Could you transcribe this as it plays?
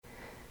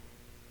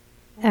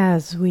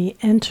As we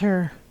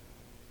enter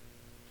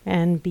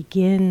and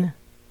begin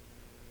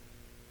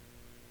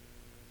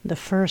the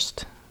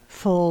first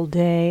full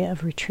day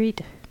of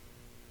retreat,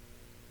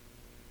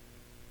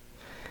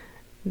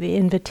 the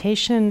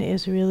invitation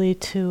is really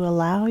to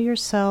allow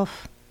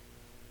yourself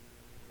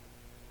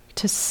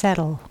to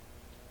settle,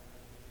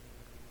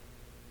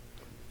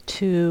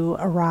 to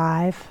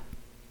arrive,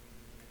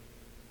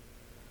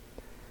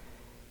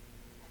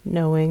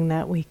 knowing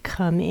that we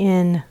come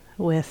in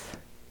with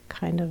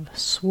kind of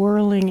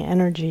swirling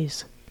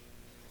energies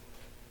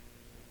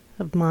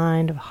of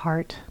mind, of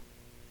heart,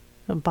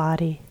 of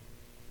body.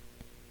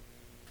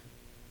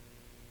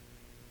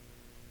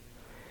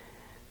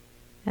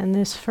 And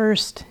this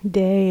first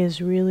day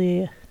is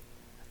really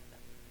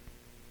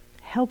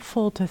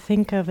helpful to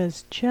think of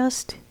as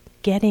just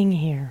getting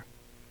here.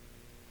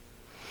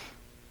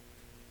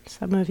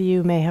 Some of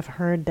you may have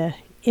heard the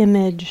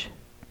image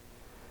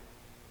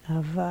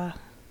of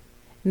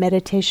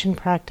meditation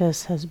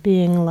practice as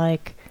being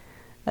like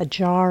a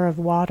jar of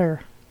water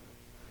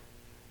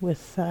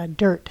with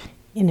dirt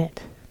in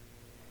it.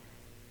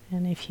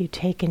 And if you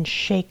take and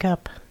shake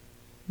up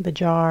the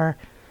jar,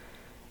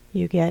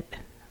 you get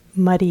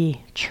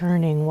muddy,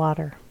 churning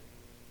water,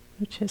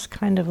 which is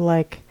kind of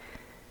like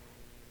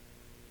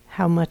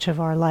how much of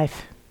our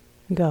life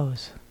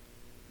goes.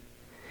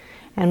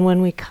 And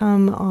when we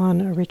come on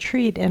a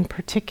retreat, and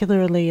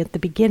particularly at the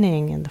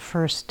beginning, in the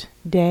first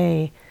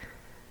day,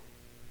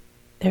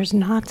 there's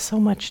not so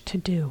much to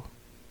do.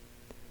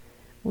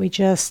 We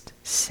just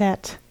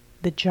set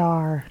the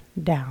jar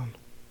down.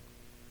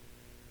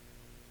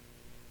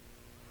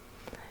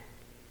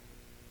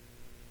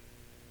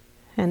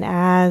 And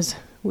as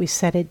we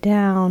set it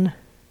down,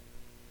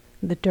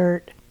 the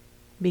dirt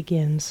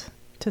begins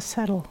to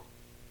settle.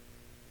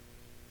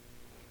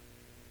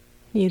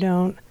 You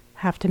don't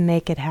have to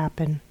make it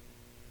happen.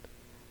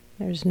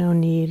 There's no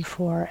need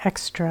for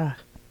extra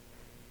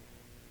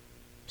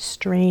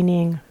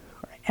straining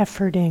or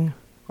efforting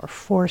or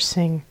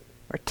forcing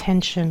or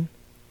tension.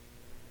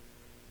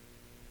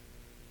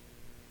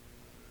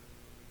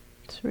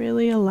 It's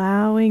really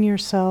allowing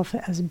yourself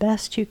as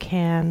best you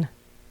can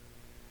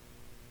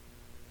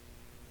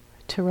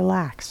to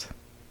relax,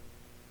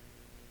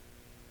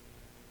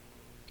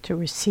 to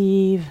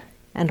receive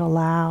and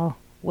allow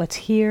what's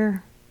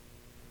here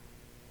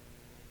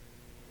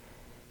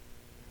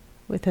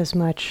with as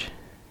much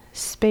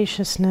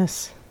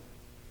spaciousness,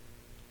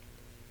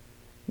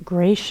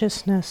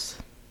 graciousness,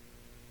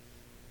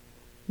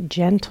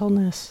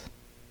 gentleness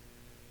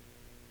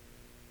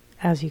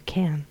as you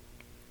can.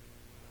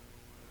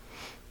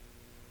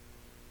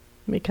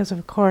 Because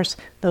of course,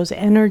 those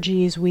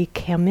energies we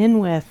come in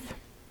with,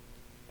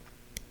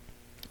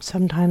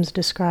 sometimes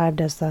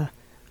described as the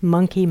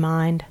monkey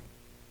mind,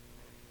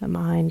 the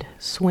mind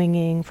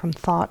swinging from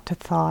thought to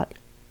thought,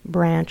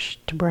 branch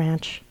to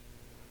branch.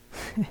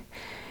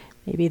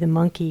 Maybe the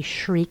monkey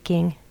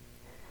shrieking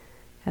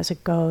as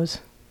it goes.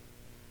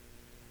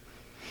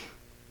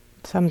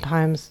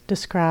 Sometimes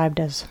described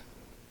as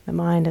the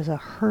mind as a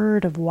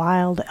herd of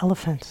wild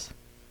elephants.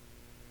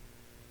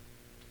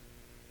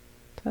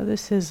 So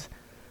this is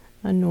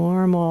a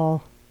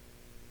normal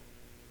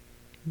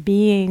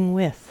being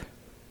with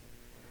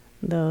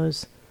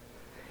those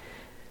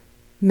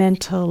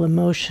mental,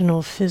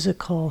 emotional,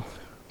 physical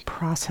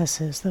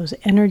processes, those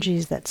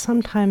energies that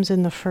sometimes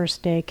in the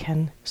first day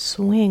can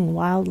swing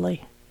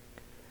wildly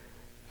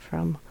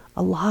from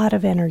a lot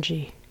of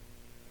energy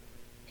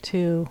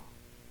to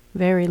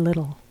very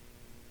little,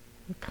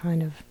 a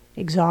kind of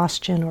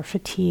exhaustion or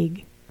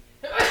fatigue,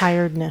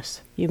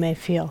 tiredness you may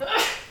feel.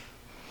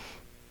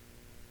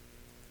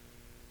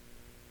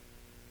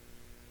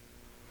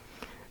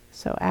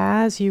 So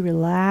as you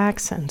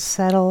relax and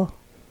settle,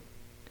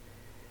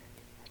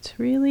 it's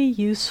really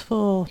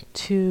useful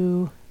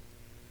to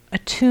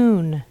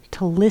attune,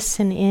 to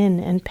listen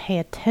in and pay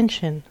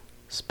attention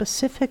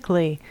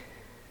specifically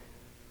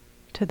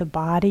to the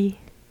body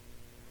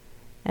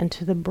and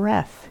to the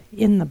breath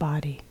in the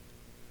body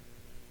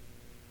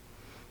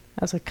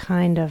as a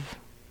kind of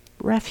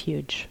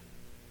refuge.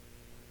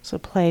 It's a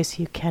place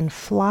you can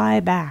fly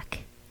back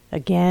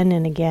again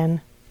and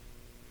again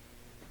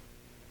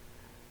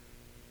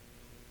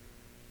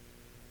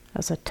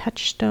as a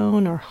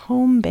touchstone or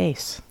home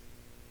base.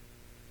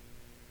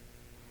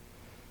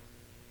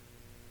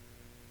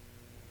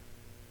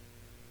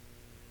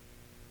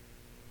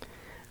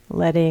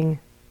 Letting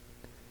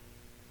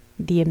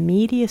the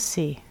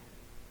immediacy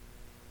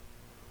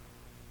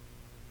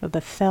of the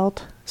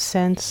felt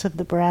sense of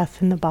the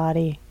breath in the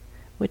body,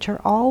 which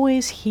are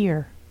always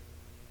here,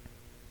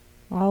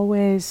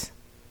 always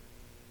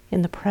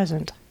in the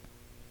present.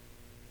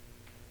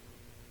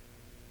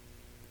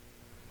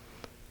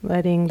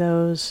 Letting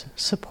those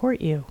support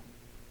you,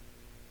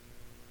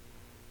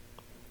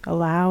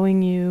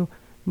 allowing you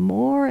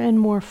more and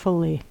more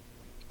fully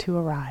to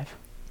arrive.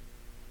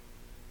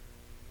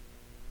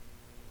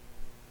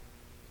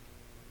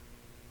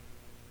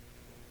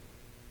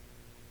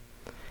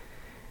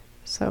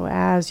 So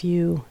as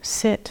you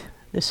sit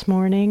this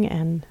morning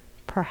and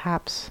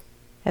perhaps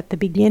at the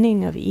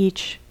beginning of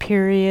each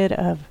period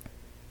of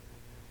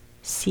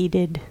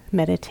seated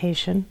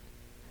meditation,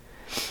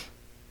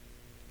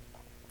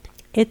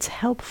 it's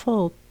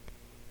helpful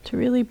to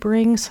really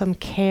bring some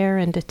care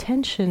and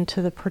attention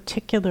to the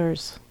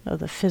particulars of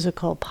the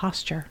physical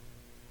posture.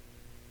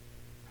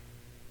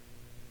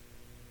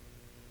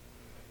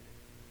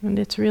 And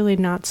it's really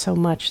not so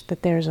much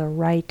that there's a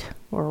right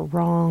or a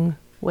wrong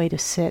way to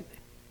sit,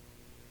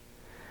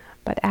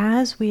 but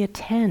as we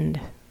attend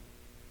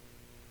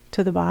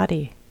to the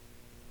body,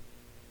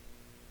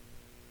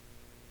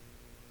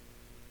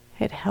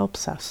 it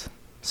helps us,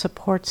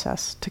 supports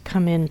us to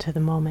come into the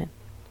moment.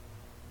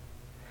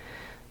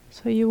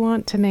 So you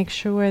want to make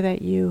sure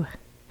that you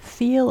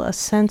feel a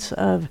sense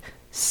of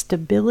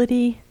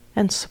stability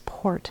and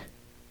support,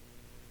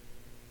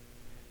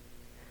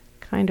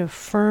 kind of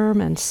firm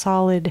and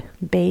solid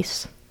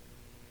base.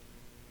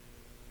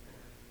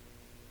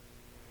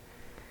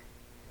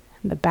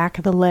 The back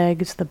of the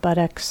legs, the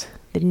buttocks,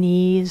 the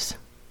knees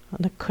on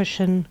the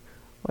cushion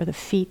or the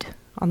feet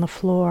on the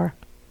floor,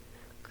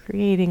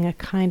 creating a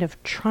kind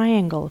of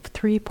triangle of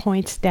 3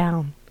 points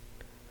down.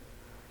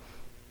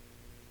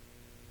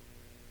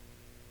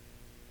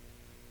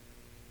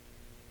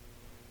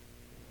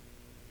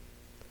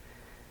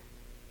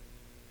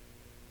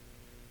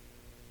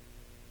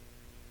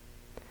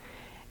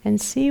 And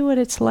see what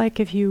it's like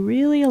if you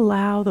really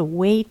allow the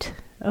weight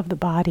of the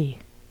body,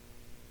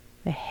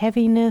 the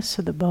heaviness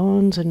of the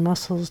bones and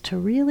muscles to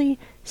really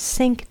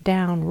sink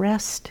down,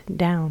 rest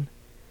down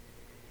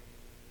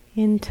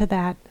into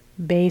that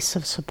base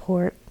of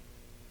support.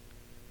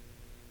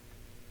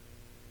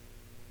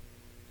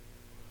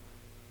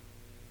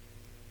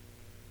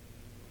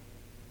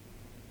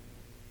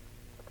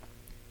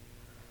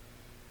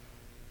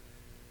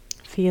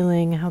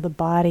 Feeling how the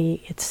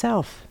body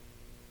itself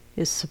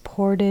is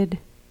supported,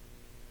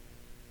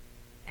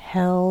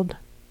 held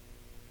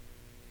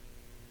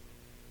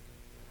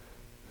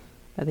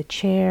by the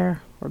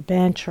chair or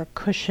bench or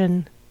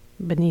cushion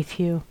beneath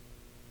you,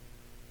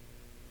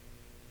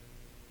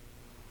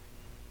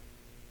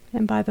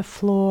 and by the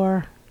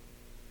floor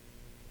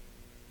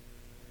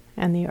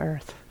and the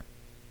earth.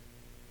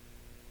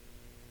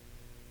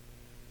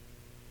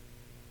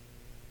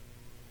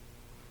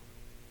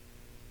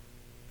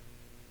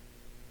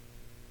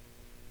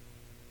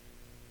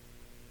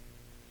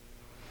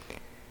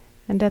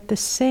 And at the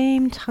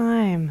same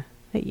time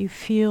that you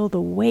feel the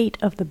weight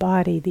of the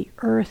body, the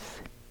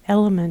earth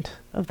element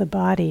of the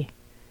body,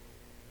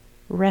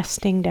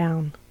 resting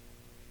down,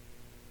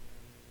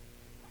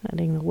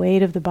 letting the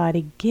weight of the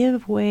body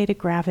give way to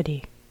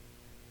gravity.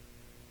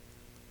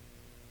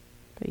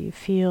 But you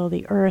feel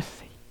the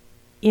earth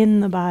in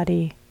the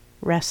body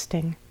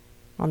resting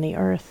on the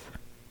earth.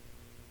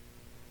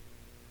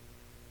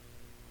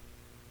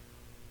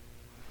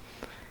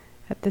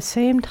 At the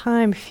same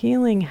time,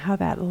 feeling how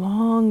that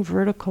long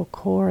vertical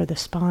core of the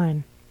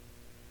spine,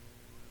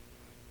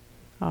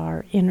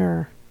 our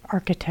inner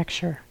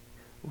architecture,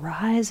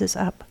 rises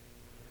up.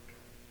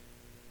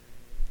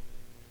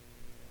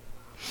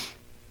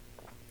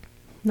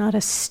 Not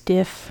a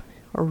stiff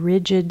or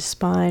rigid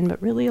spine,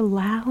 but really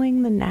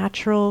allowing the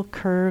natural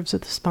curves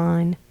of the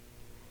spine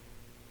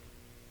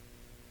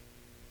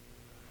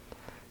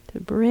to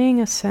bring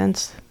a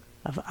sense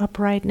of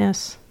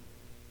uprightness,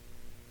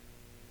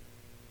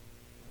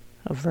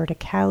 of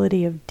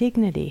verticality, of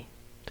dignity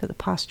to the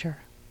posture.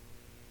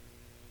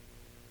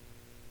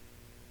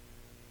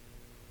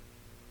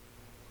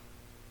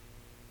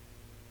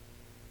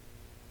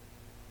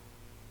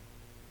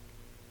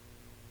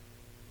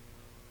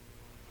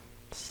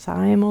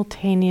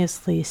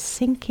 Simultaneously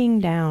sinking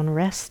down,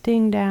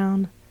 resting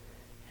down,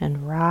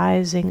 and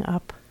rising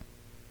up.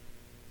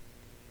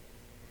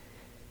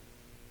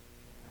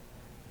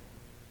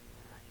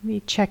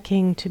 Be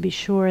checking to be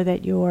sure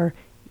that your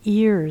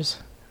ears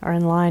are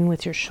in line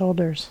with your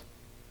shoulders,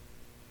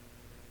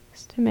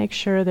 just to make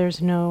sure there's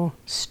no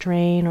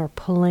strain or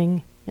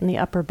pulling in the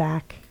upper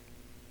back.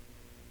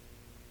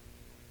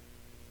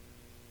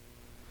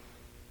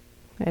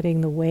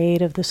 Letting the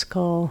weight of the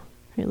skull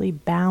really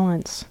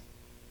balance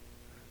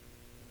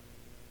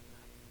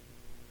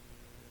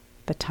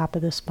the top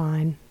of the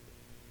spine.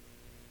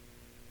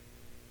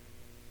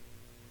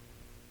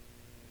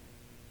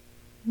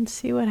 And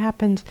see what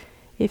happens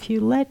if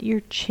you let your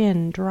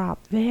chin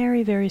drop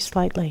very, very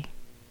slightly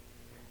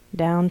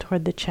down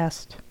toward the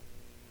chest.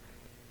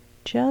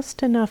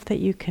 Just enough that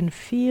you can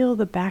feel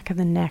the back of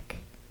the neck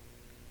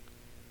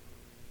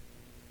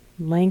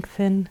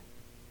lengthen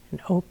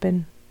and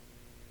open.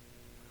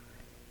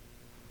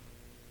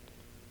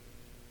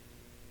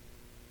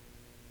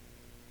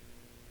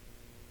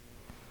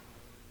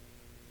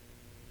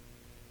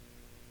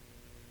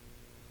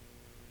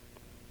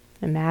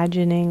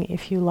 Imagining,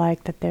 if you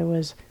like, that there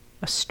was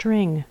a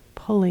string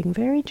pulling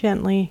very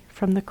gently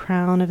from the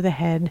crown of the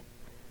head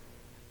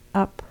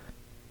up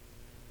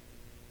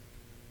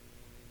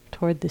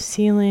toward the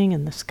ceiling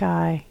and the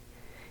sky,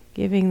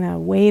 giving the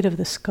weight of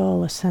the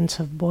skull a sense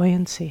of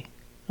buoyancy,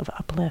 of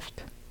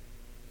uplift.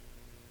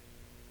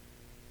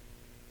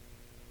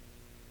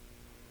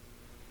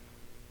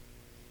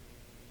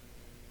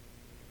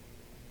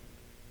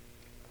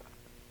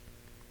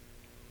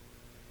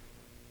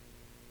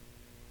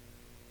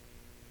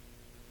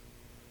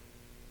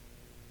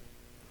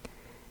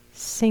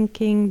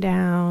 sinking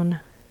down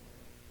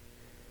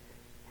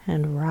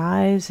and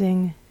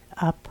rising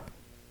up,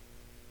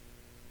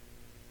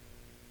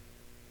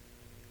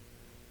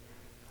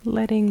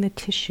 letting the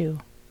tissue,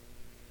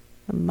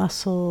 the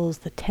muscles,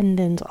 the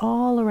tendons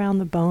all around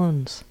the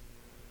bones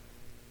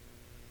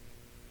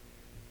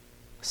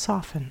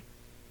soften,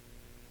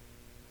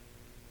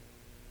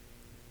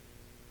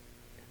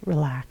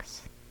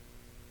 relax.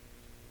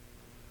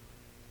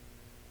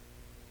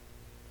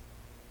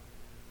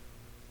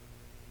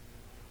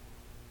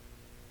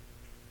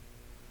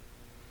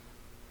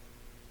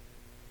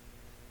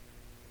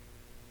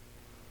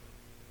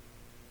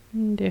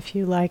 And if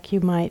you like,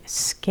 you might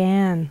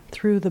scan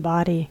through the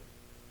body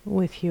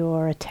with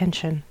your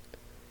attention,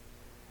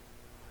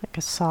 like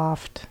a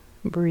soft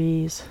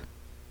breeze,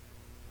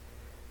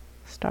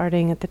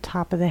 starting at the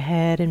top of the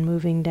head and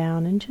moving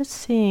down, and just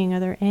seeing, are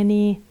there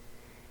any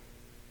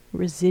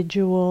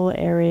residual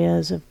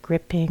areas of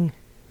gripping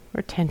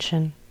or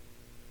tension?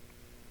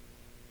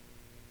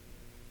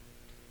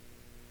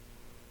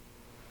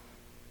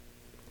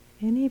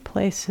 Any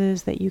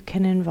places that you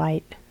can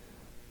invite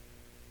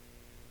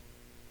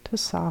to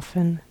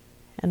soften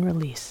and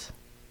release.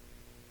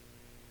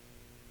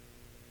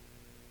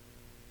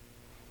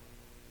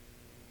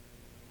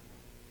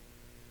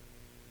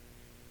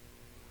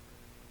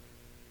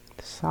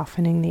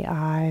 Softening the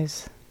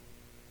eyes,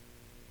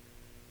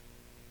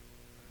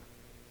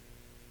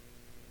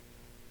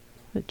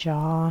 the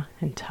jaw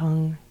and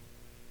tongue,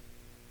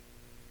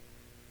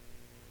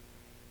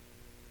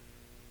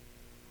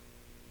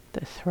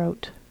 the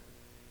throat.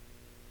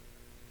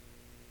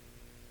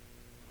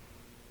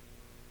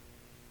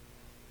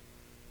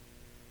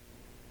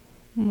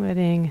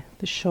 Letting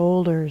the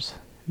shoulders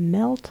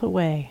melt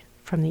away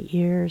from the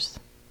ears.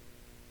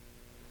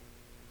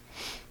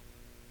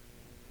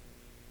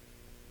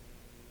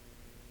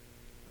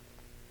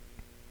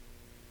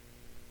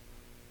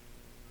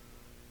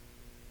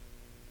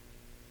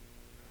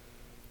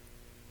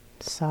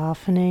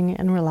 Softening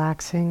and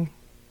relaxing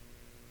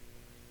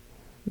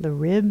the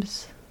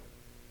ribs,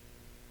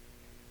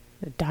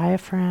 the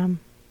diaphragm,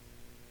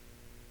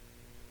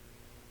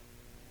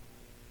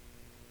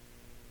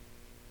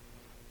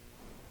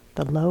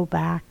 the low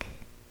back,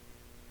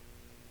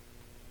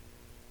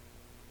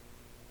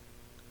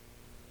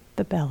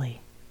 the belly.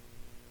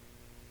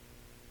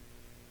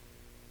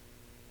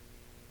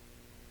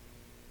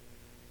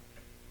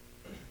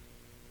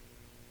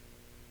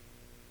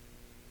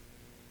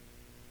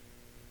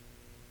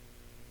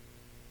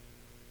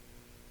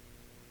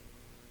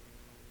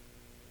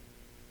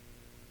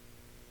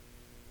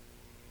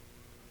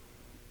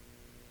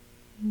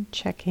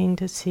 Checking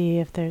to see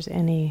if there's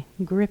any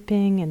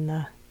gripping in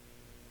the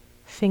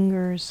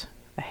fingers,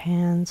 the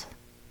hands.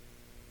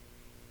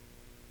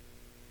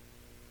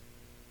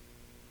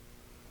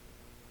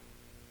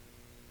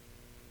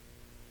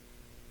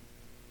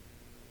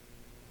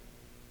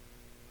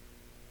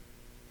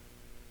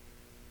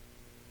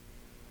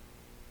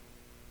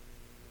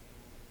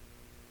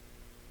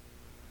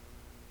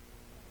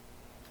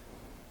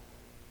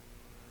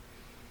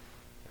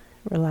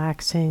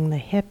 Relaxing the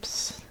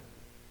hips,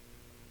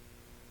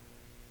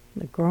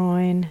 the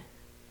groin,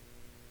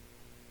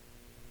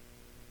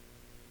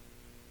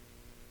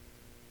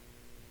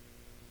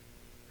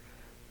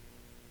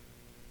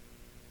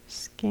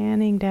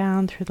 scanning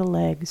down through the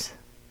legs,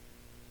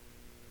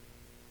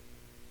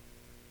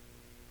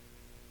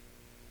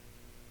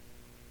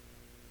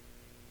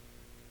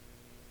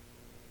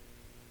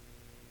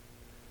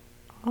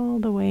 all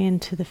the way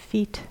into the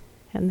feet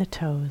and the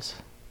toes.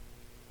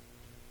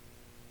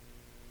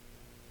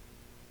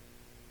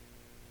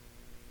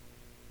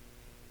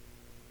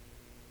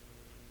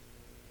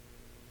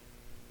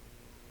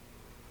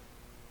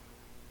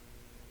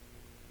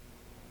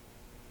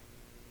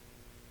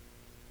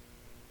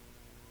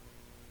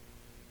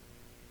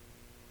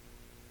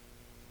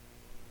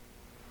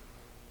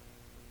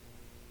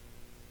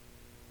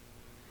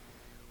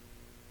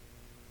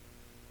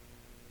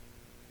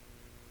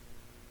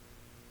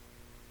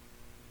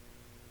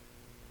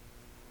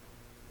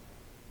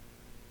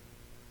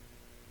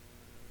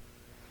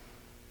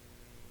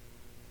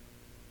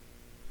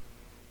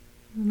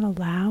 And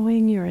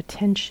allowing your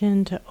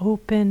attention to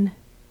open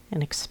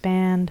and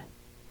expand,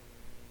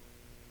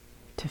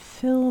 to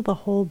fill the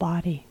whole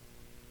body.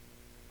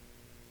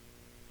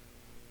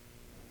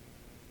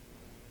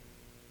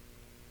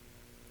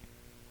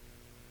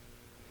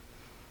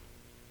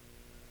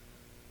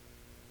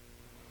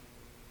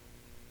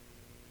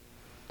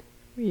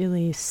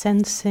 Really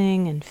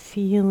sensing and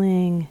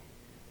feeling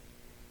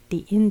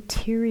the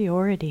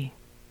interiority,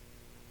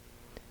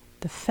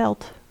 the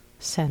felt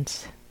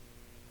sense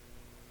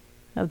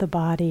of the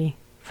body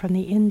from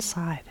the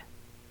inside.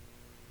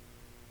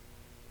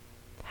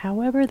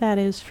 However that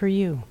is for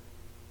you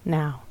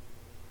now.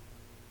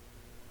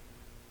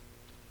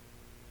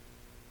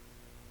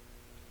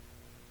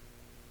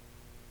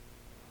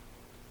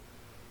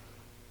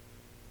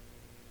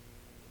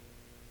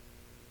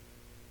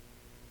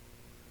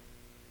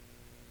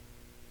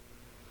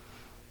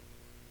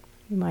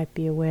 You might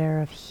be aware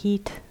of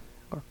heat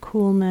or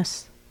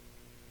coolness.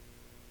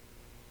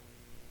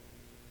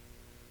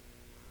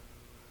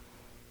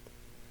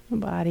 The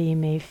body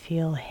may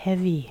feel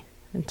heavy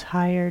and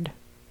tired,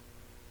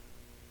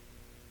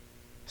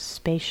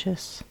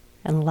 spacious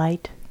and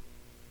light.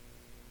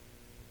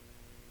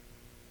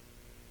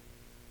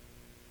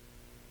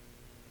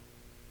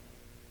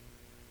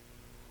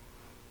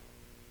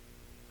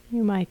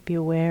 You might be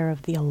aware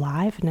of the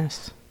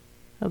aliveness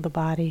of the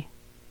body,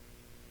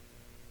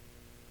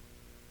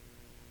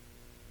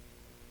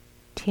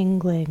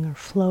 tingling or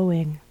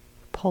flowing,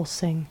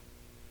 pulsing,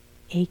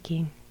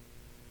 aching.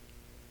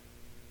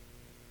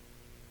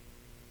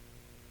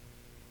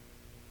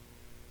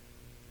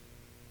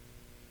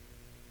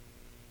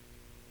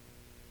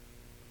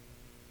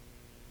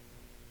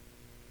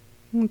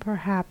 And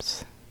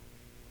perhaps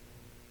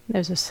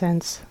there's a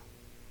sense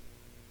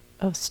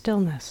of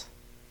stillness.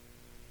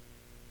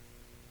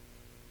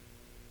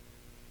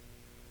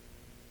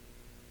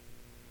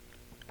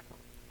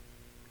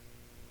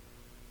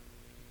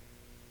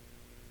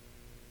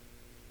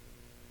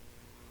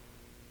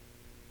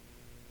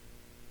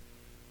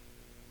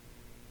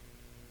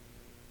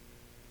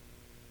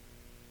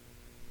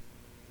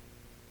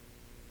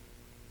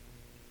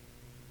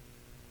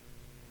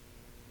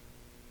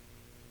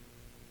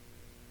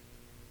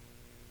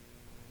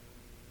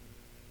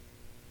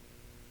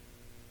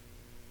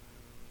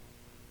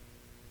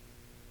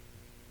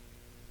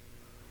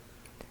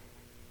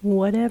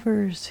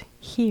 Whatever's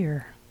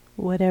here,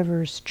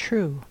 whatever's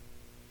true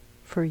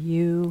for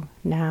you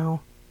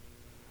now,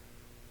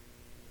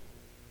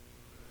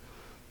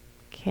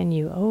 can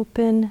you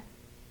open,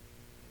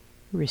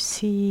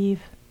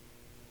 receive,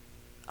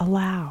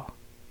 allow?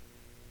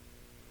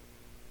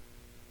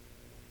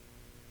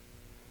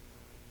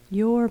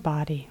 Your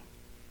body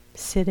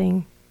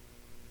sitting,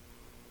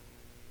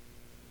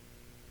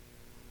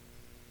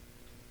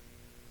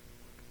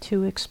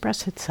 to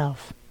express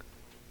itself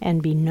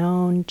and be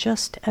known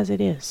just as it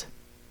is,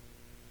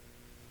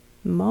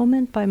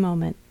 moment by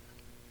moment.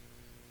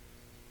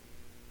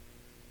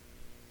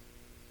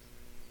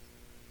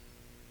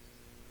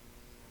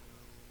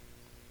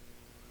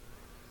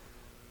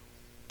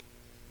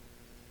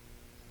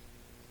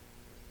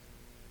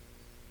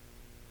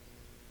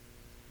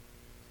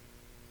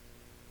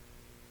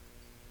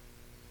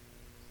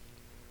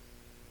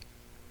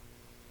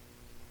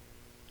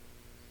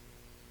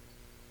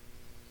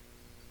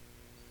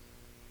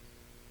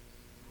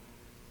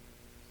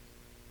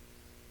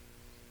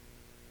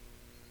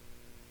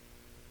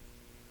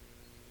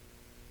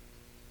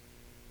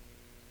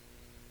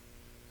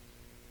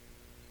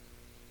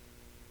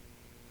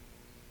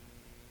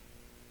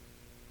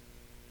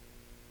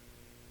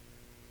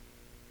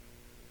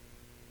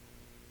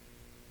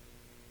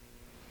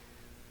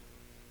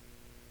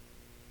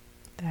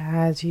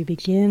 As you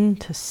begin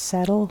to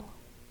settle,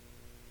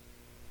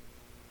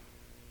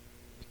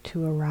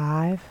 to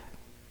arrive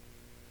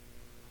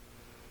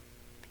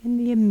in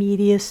the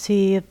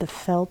immediacy of the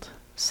felt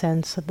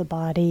sense of the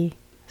body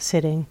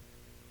sitting,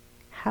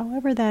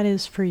 however that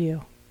is for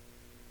you.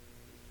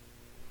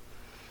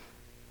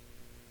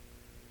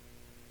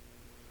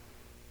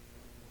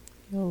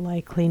 You'll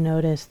likely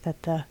notice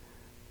that the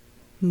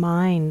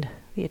mind,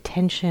 the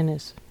attention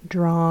is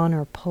drawn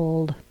or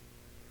pulled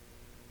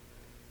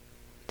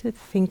to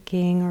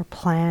thinking or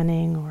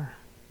planning or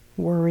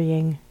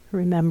worrying,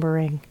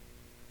 remembering.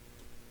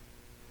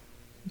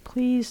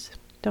 Please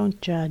don't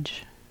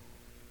judge.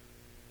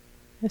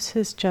 This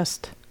is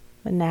just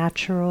a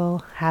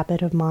natural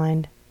habit of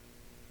mind.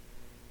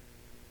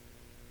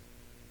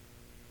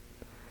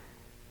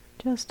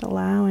 Just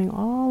allowing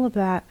all of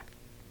that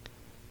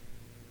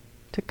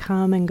to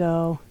come and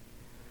go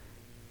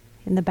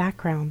in the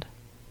background.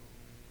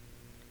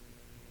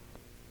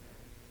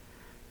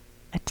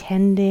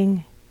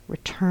 Attending,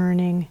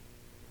 returning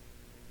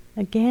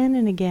again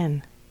and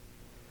again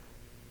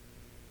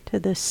to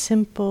the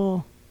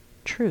simple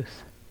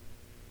truth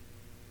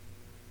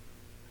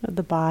of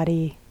the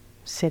body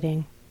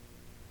sitting.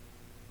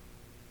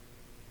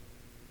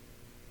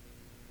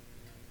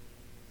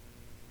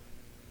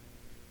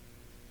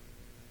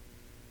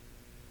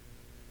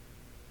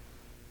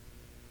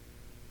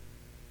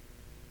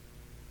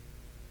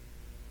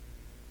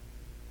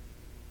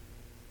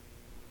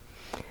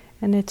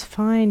 And it's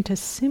fine to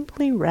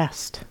simply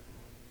rest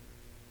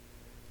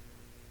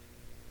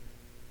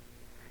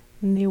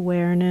in the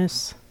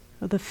awareness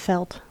of the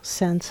felt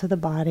sense of the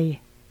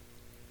body.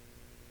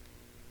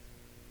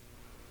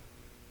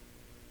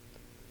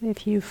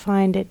 If you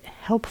find it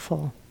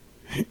helpful,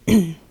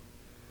 you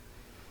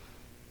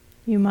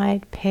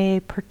might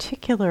pay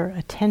particular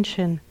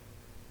attention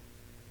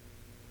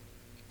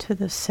to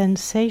the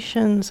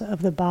sensations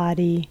of the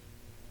body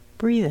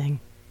breathing.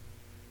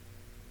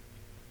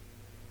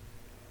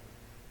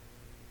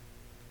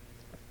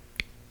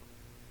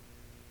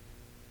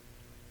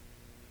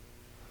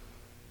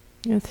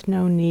 With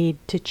no need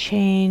to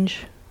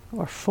change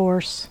or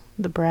force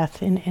the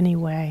breath in any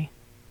way.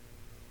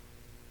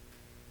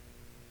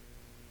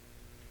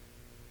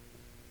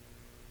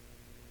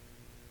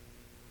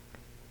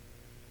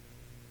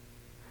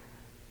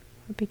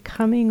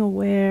 becoming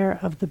aware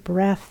of the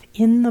breath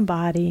in the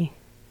body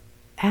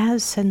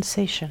as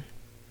sensation,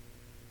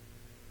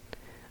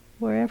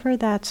 wherever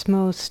that's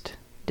most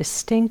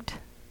distinct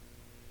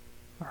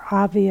or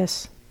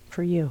obvious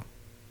for you.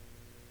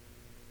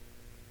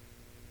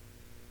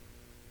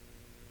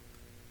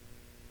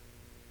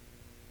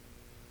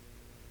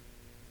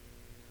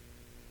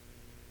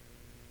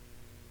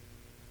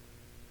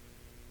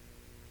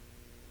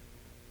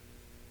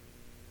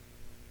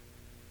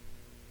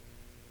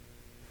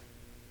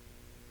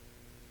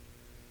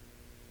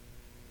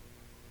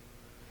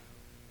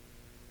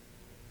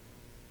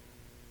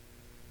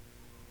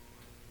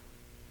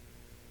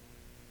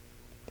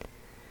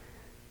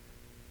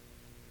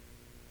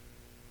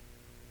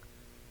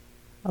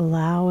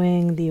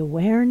 Allowing the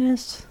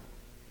awareness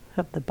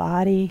of the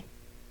body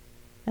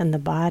and the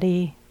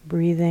body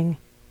breathing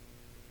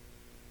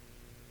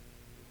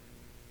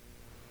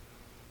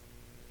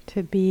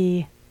to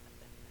be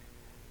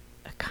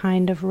a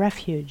kind of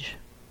refuge,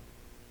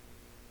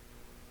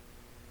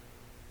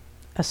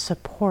 a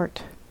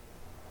support,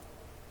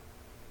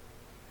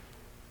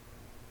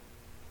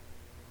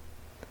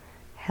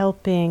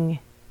 helping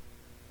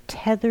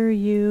tether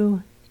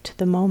you to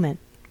the moment.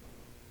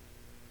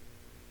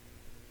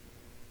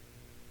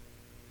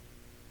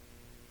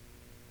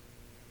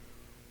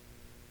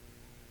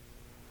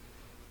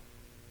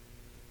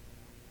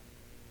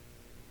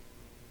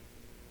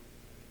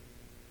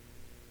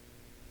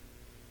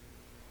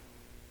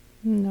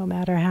 No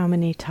matter how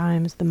many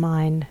times the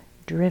mind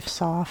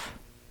drifts off,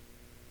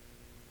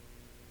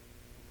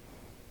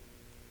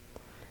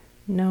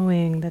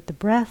 knowing that the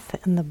breath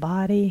and the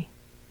body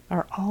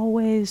are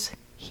always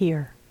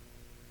here.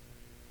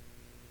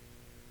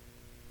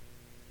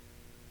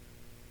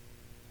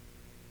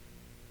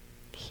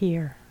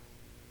 Here.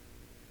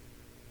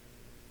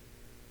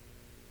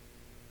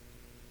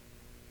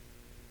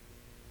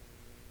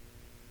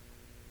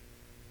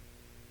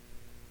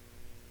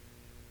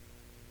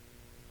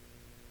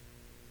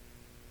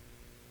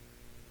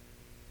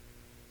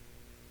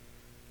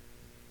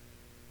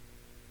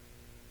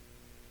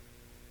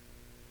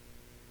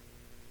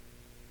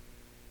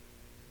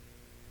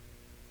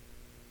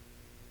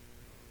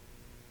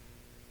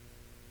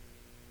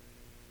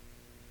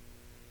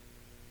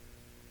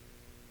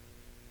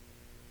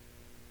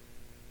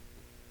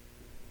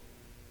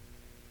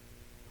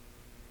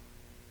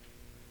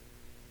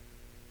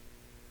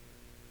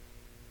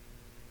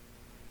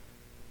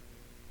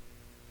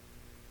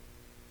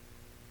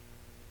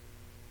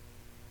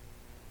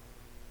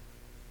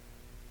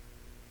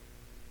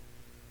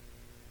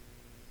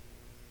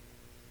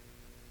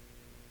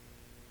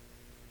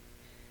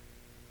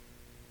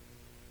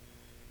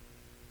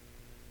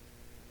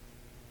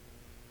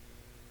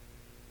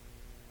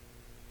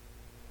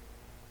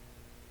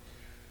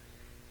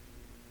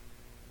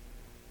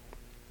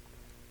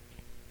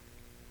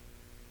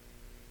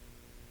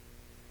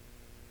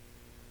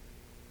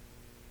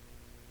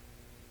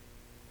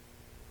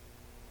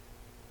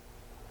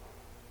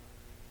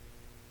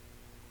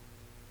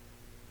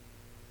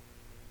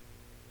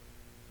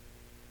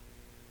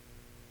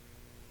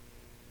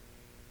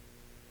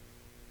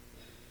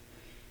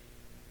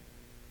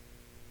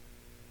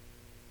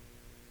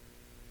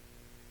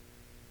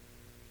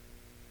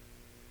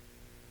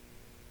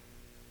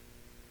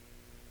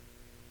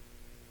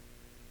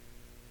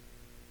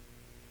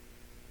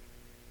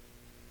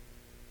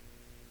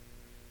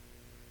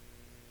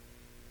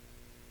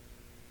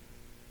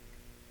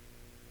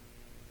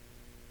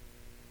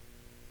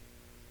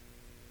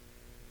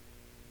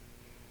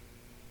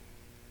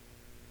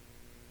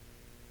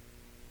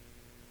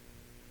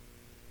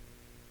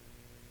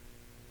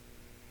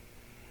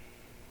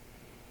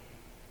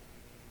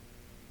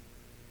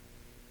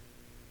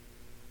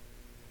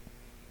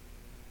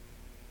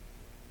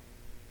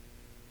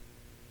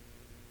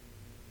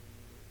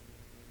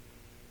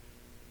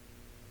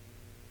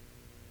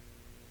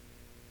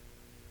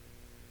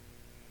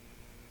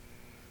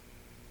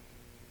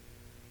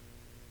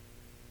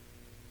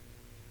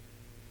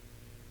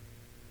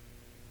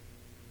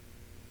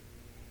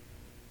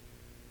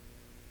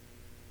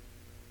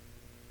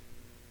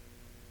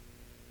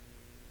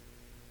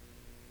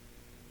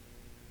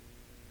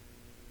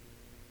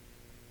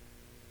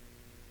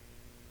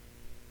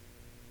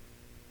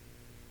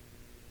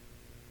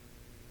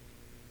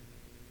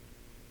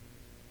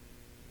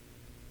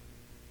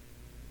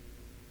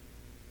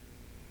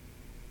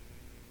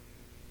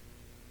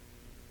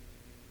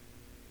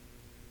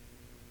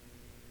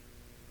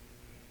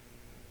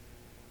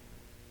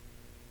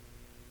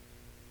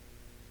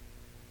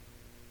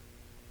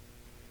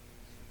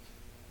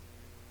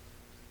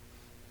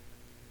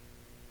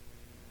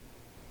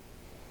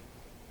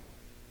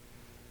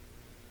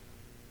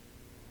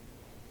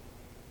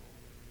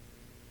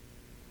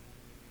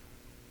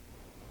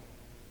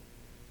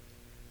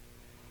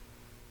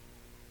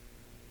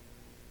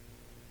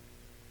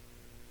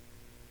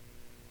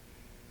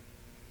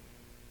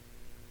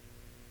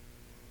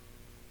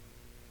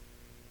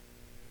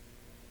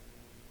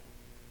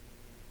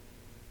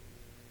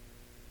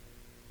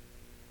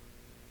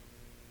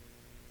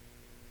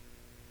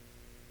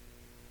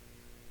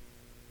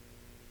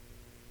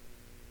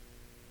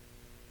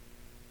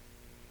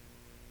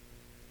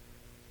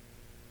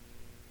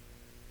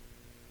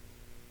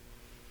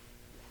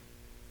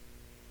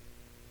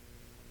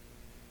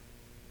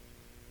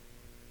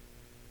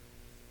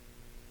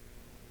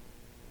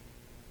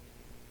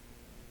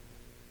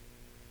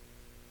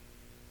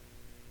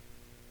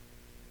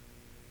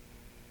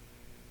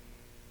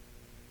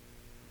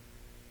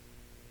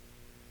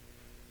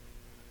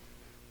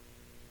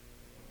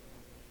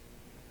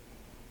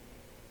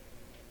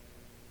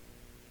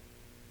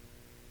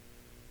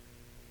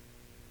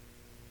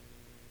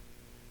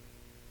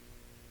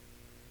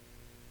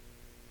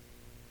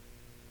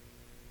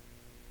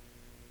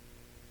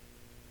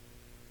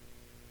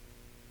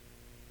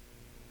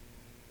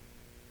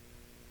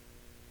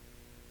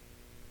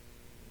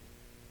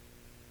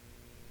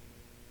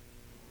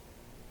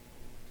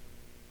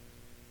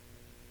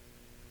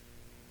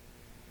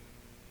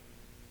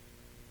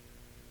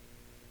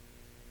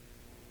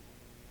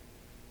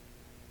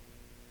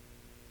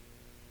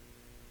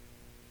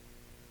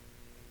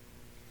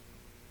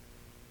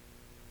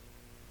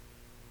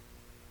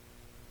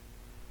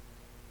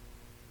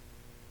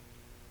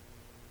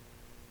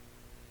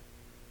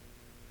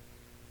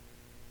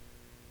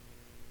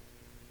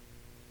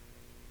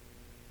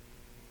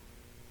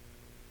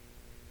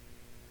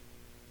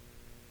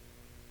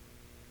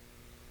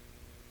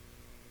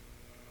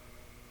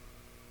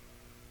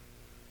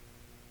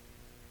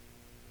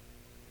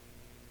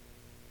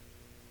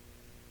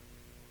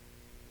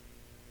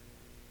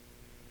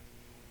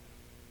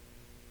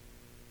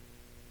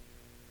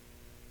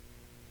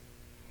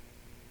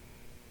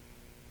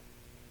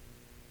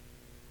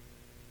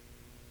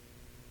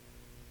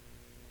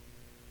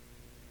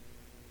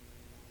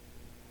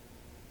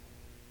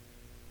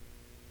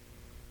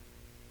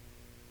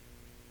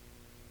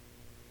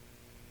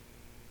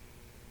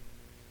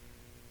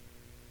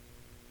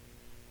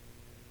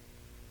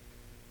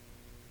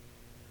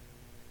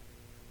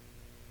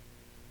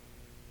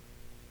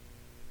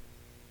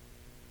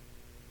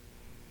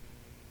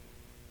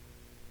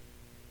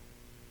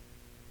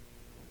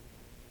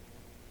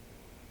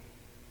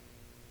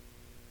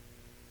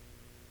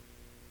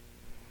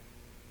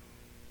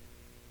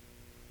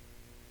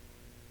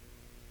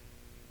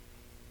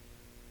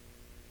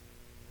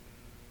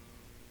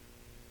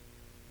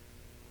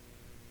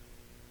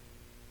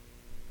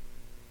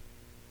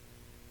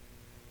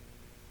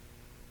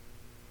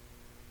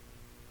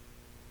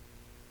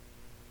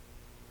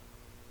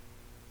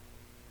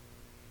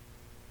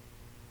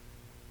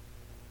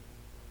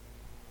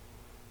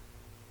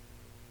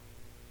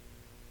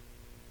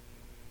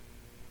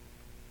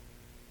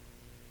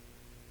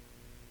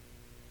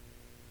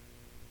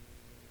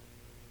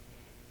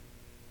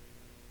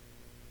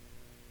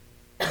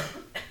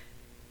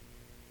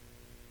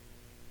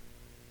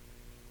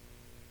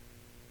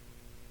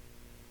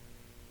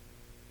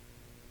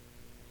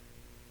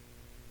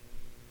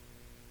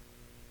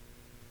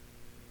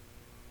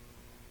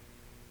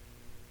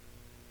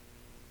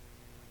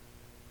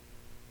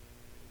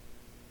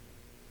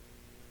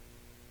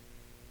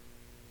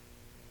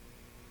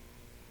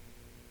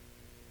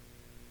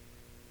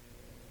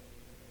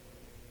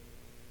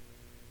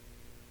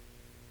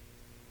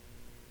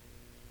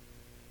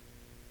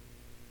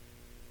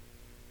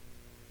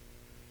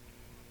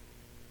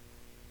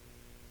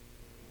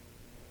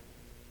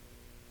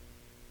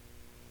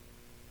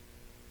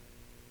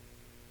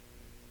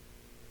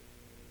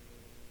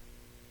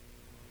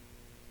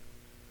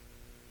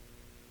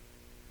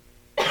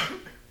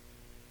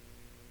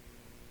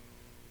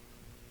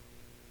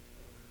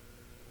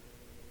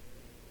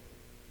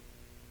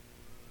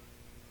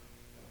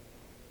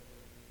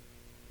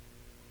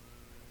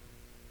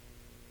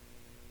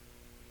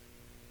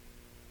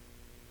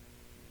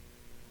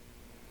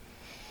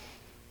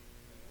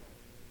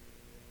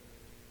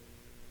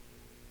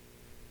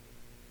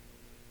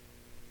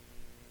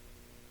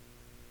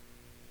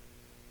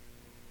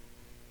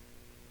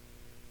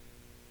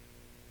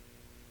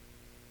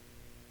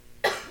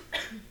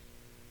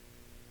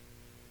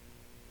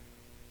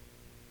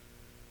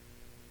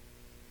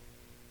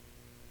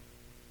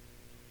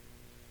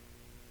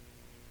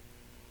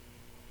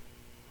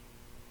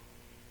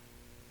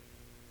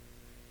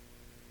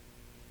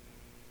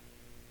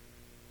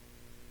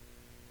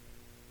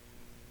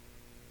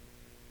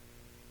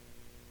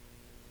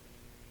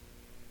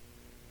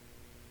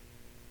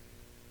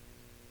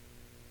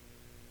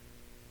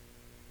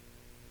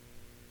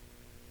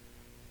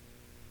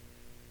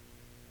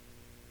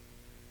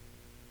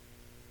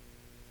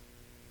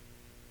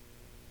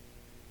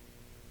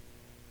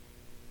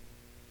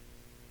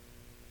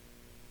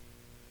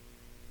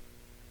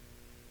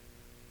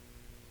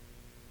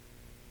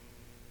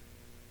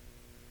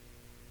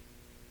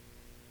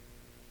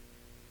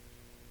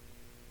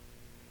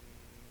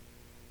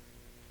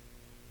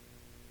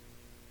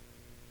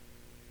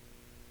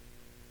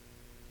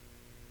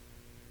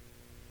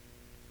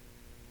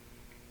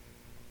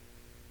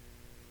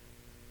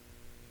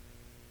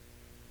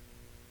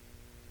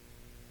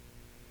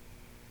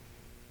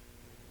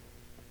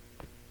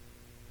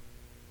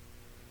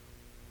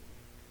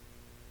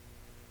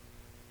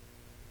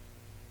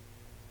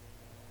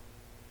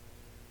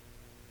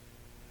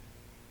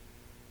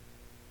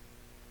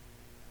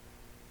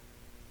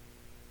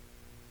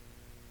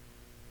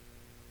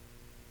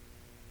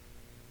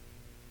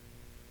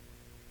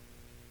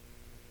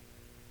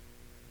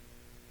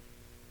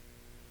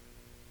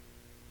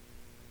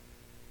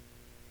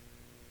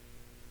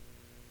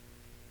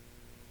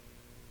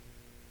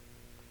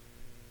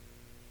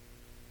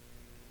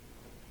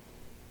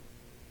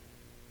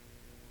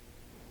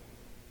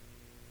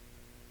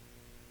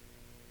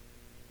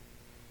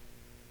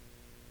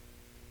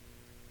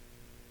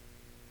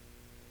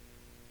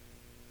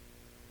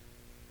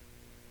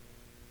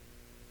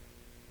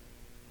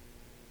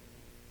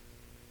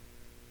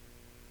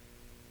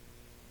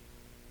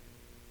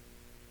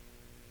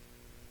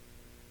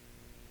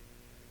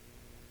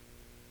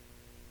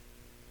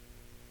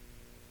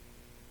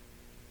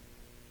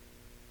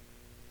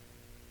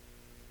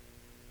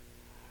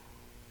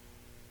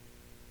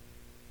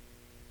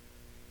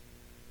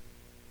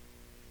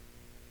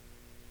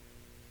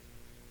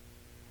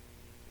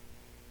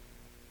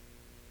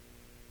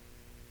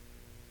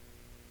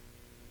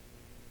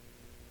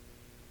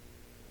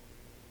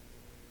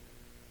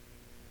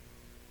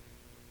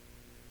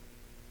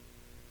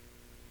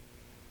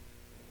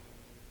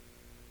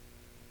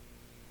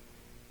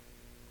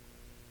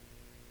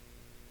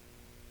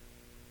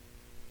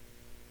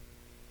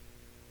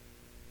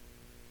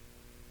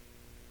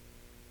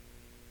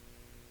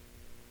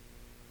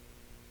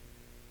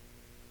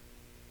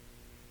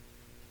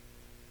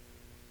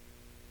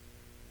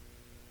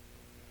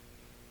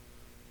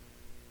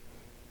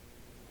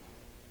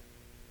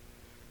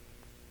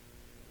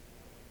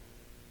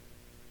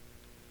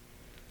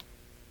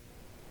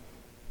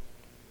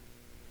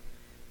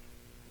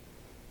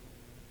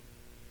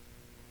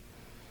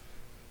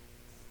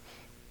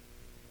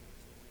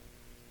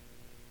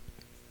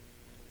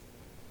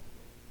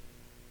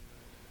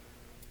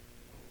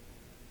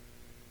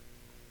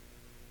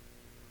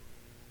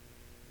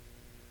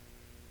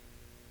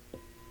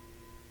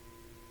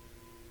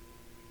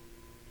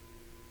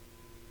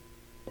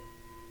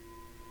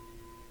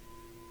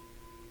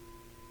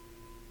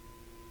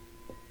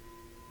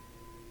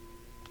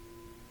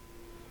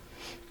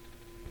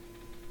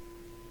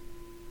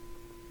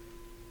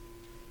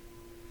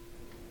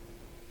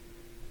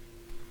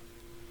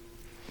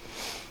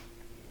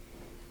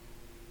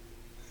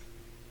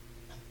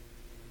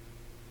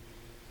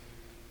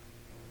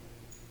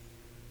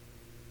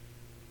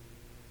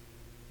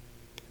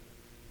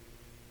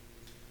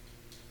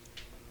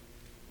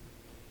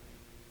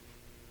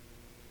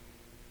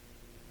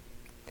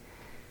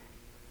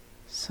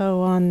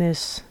 So on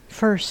this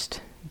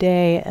first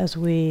day, as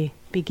we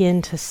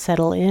begin to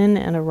settle in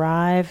and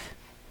arrive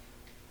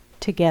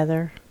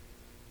together,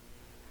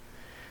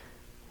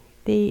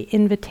 the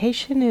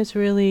invitation is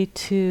really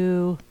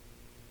to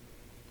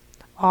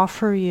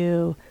offer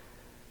you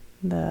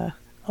the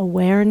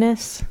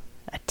awareness,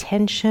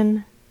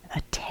 attention,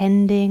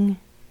 attending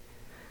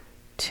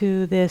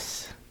to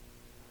this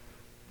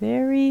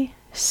very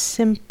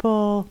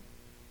simple,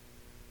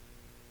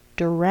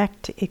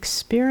 direct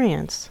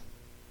experience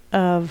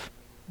of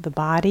the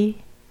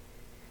body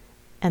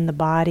and the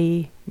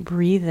body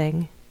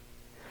breathing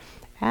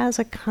as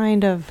a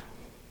kind of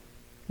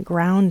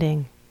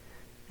grounding,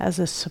 as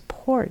a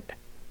support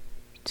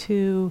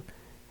to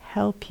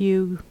help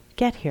you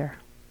get here,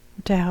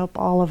 to help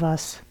all of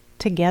us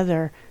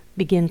together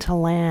begin to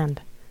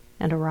land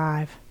and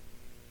arrive.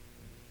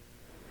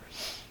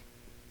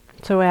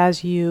 So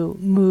as you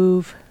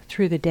move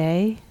through the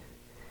day,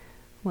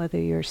 whether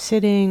you're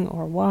sitting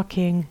or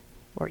walking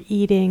or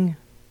eating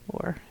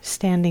or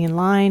standing in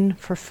line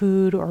for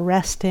food or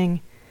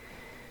resting,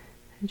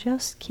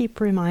 just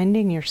keep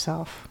reminding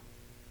yourself,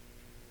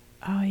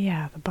 oh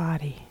yeah, the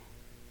body,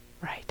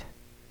 right.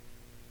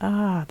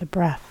 Ah, the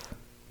breath,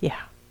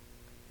 yeah.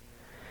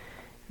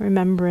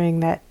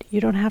 Remembering that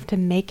you don't have to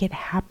make it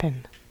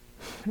happen.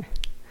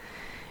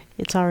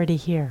 It's already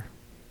here.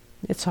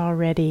 It's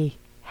already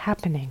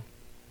happening.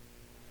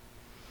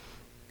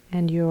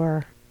 And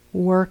your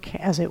work,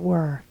 as it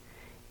were,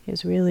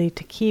 is really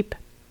to keep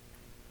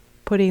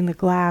putting the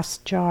glass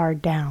jar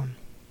down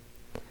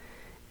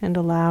and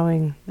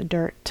allowing the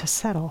dirt to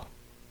settle.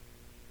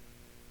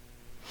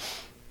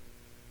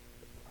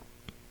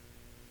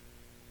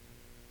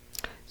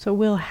 So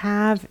we'll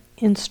have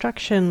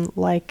instruction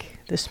like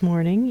this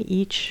morning,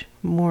 each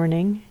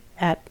morning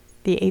at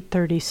the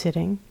 8:30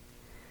 sitting.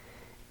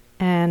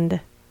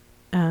 And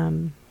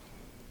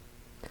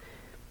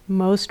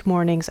most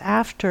mornings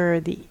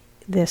after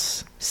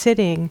this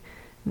sitting,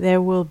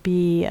 there will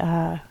be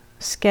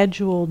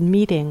scheduled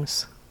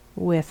meetings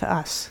with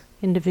us,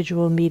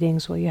 individual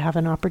meetings where you have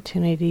an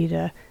opportunity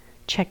to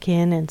check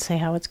in and say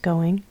how it's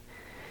going.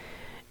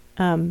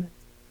 But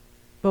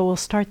we'll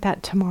start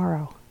that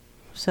tomorrow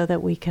so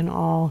that we can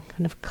all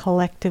kind of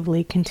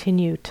collectively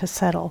continue to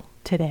settle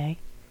today.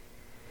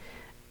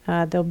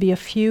 There'll be a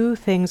few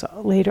things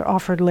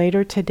offered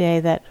later today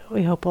that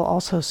we hope will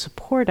also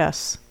support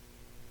us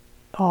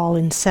all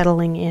in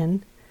settling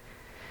in.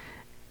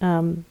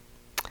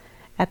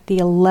 At the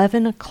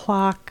 11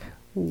 o'clock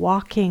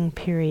walking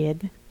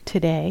period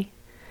today,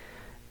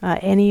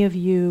 any of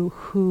you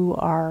who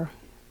are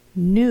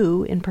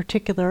new in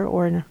particular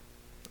or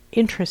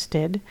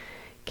interested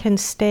can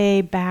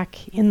stay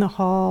back in the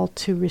hall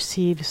to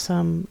receive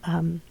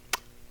some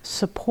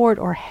support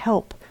or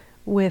help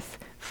with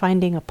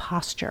finding a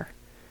posture,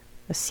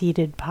 a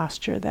seated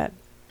posture that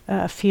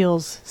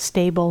feels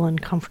stable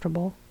and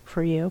comfortable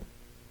for you.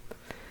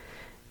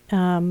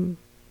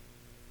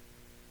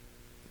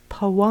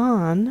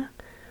 Pawan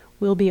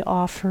will be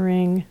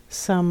offering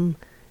some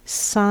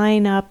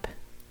sign-up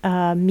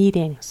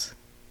meetings.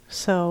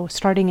 So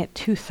starting at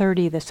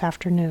 2:30 this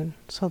afternoon.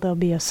 So there'll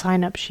be a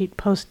sign-up sheet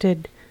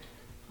posted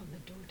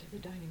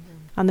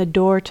on the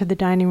door to the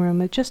dining room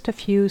with just a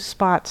few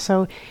spots.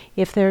 So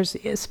if there's,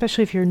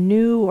 especially if you're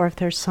new or if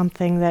there's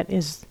something that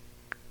is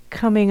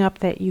coming up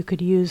that you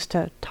could use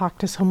to talk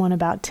to someone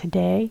about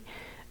today,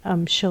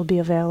 she'll be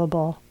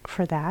available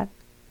for that.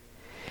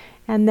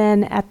 And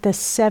then at the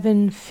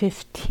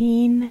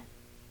 7:15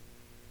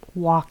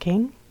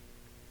 walking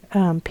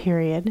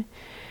period,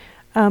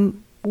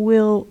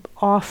 we'll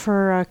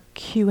offer a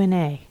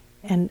Q&A.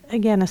 And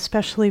again,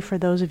 especially for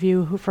those of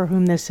you for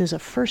whom this is a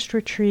first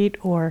retreat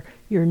or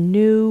you're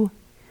new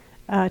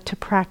to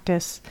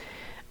practice,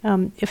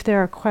 if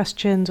there are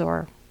questions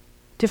or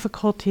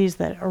difficulties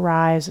that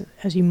arise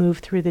as you move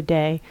through the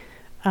day,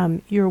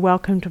 you're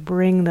welcome to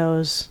bring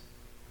those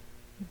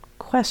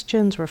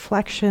questions,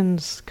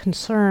 reflections,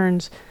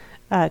 concerns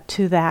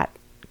to that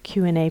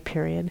Q&A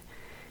period,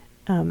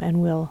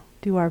 and we'll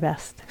do our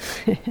best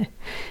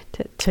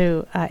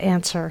to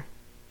answer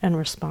and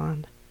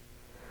respond.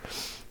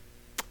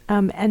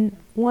 And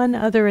one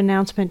other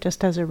announcement,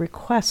 just as a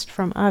request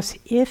from us,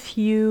 if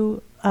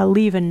you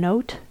leave a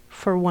note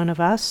for one of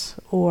us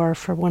or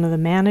for one of the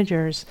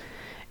managers,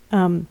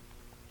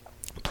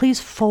 please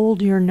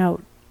fold your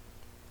note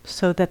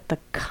so that the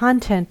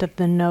content of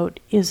the note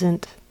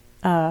isn't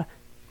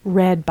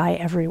read by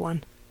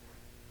everyone.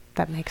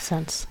 That makes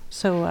sense.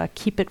 So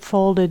keep it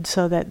folded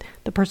so that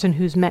the person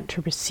who's meant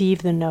to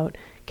receive the note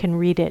can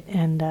read it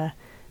and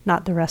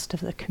not the rest of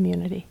the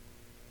community.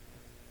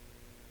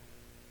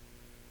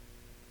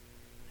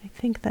 I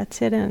think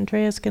that's it. And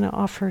Andrea's going to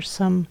offer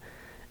some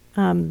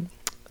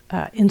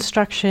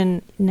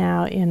instruction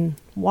now in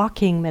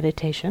walking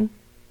meditation.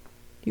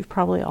 You've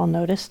probably all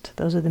noticed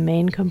those are the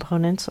main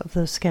components of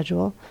the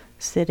schedule: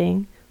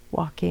 sitting,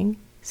 walking,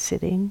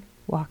 sitting,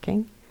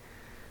 walking.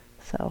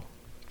 So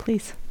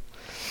please.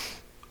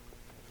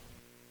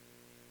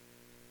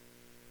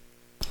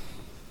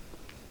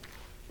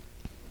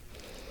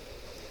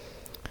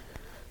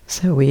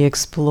 So we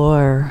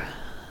explore,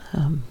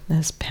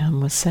 as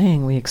Pam was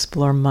saying, we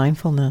explore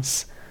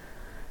mindfulness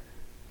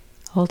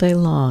all day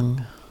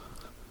long,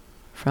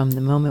 from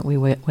the moment we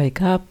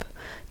wake up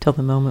till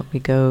the moment we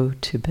go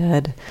to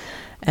bed.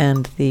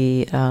 And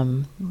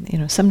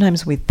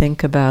sometimes we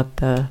think about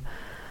the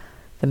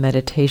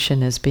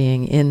meditation as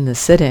being in the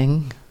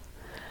sitting,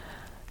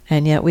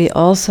 and yet we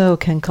also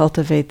can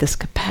cultivate this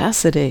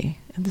capacity,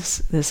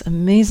 this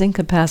amazing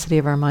capacity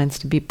of our minds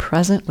to be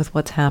present with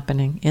what's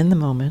happening in the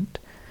moment,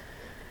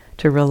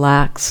 to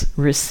relax,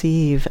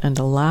 receive, and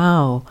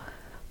allow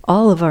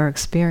all of our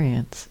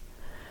experience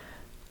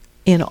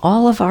in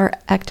all of our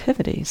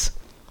activities.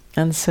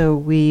 And so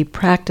we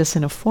practice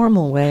in a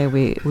formal way.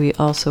 We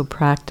also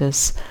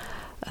practice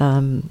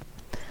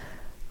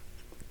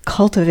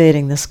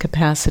cultivating this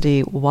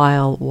capacity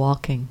while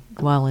walking,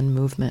 while in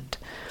movement.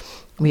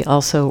 We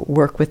also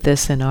work with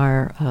this in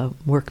our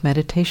work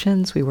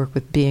meditations. We work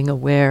with being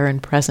aware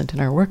and present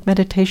in our work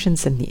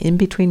meditations and the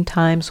in-between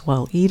times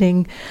while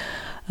eating.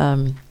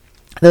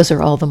 Those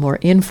are all the more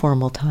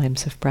informal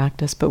times of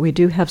practice, but we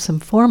do have some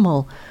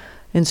formal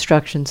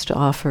instructions to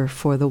offer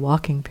for the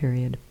walking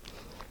period.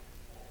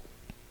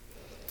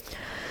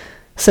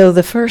 So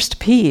the first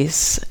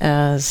piece,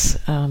 as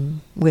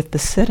with the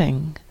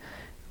sitting,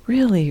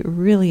 really,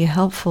 really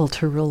helpful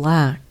to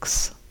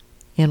relax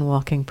in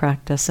walking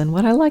practice. And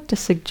what I like to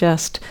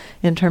suggest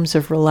in terms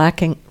of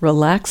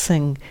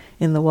relaxing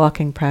in the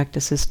walking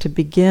practice is to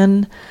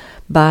begin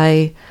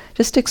by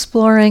just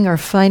exploring or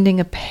finding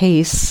a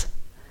pace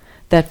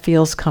that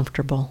feels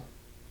comfortable.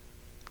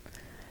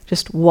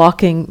 Just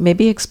walking,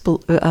 maybe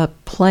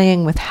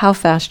playing with how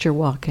fast you're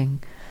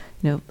walking.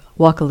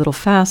 Walk a little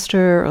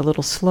faster, a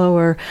little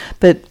slower,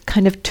 but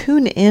kind of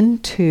tune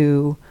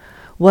into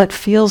what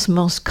feels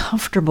most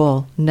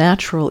comfortable,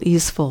 natural,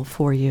 easeful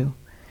for you.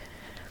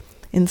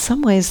 In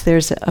some ways,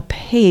 there's a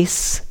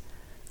pace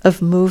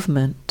of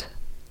movement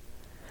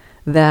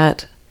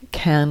that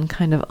can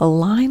kind of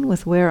align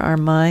with where our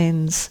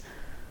minds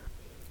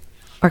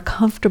are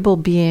comfortable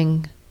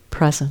being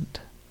present.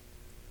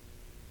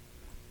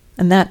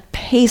 And that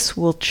pace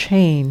will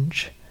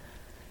change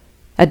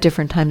at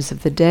different times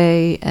of the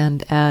day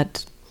and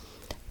at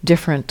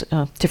different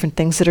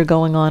things that are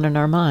going on in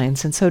our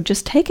minds. And so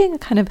just taking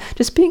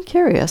just being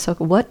curious,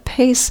 okay, what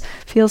pace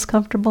feels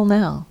comfortable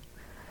now?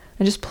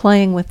 And just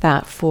playing with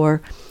that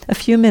for a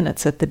few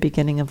minutes at the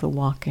beginning of the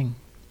walking.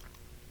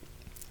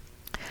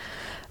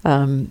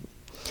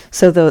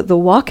 So the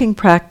walking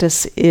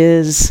practice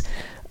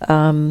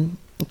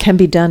can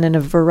be done in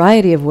a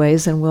variety of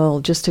ways, and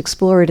we'll just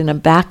explore it in a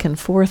back and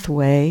forth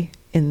way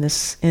in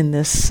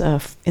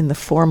the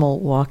formal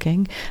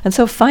walking. And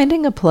so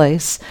finding a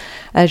place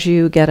as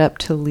you get up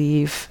to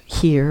leave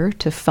here,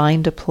 to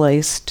find a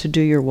place to do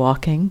your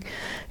walking.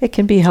 It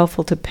can be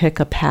helpful to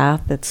pick a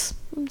path that's,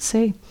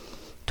 say,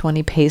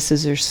 20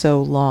 paces or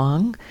so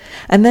long,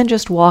 and then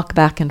just walk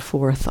back and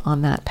forth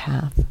on that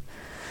path,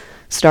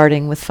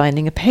 starting with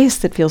finding a pace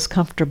that feels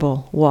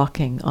comfortable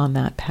walking on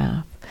that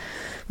path.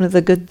 One of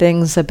the good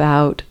things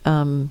about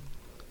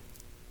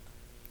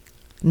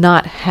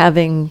not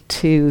having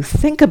to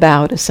think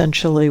about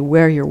essentially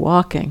where you're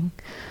walking,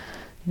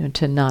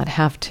 to not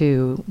have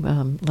to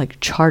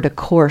chart a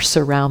course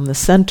around the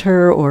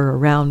center or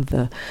around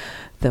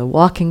the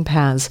walking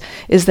paths,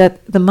 is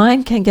that the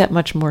mind can get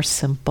much more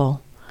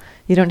simple.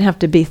 You don't have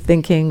to be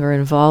thinking or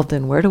involved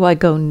in where do I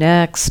go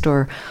next,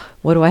 or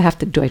what do I have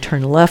to do? I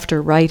turn left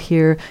or right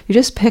here? You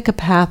just pick a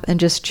path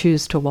and just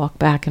choose to walk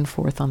back and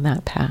forth on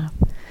that path.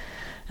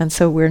 And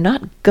so we're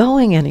not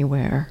going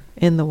anywhere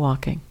in the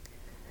walking.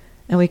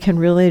 And we can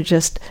really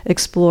just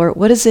explore,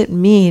 what does it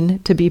mean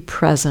to be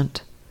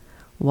present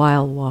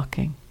while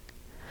walking?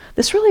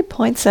 This really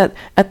points at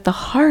the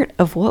heart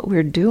of what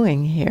we're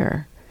doing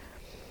here.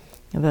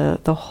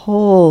 The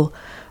whole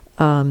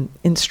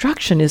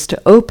instruction is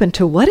to open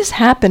to what is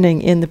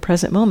happening in the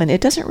present moment.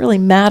 It doesn't really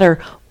matter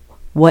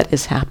what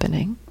is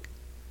happening.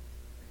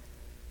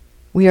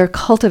 We are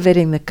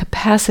cultivating the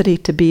capacity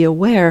to be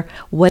aware,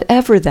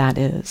 whatever that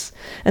is.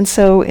 And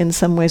so in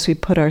some ways we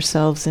put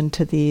ourselves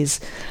into these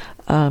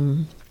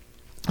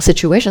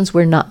situations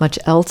where not much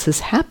else is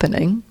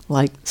happening,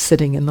 like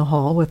sitting in the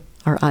hall with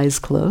our eyes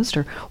closed,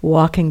 or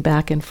walking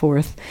back and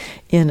forth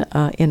in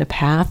a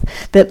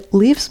path that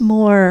leaves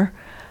more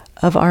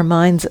of our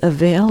minds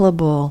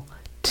available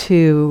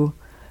to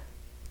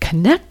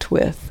connect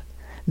with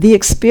the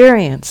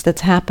experience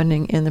that's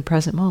happening in the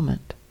present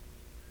moment.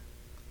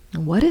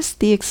 What is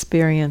the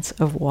experience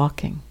of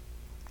walking?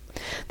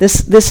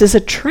 This is a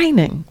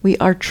training. We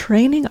are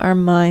training our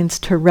minds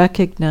to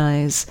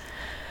recognize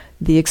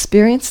the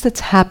experience that's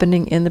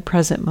happening in the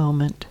present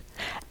moment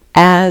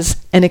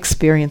as an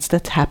experience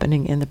that's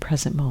happening in the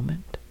present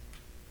moment.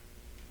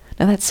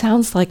 Now that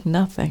sounds like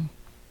nothing,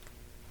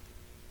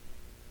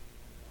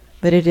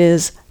 but it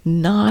is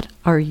not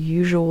our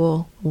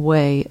usual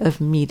way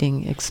of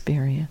meeting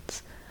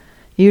experience.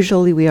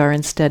 Usually we are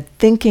instead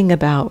thinking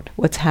about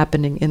what's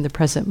happening in the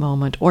present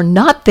moment, or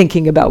not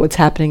thinking about what's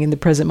happening in the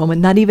present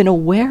moment, not even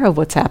aware of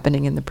what's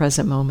happening in the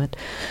present moment.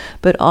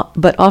 But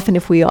often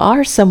if we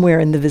are somewhere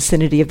in the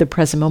vicinity of the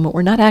present moment,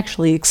 we're not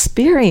actually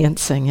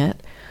experiencing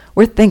it,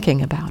 we're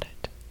thinking about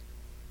it.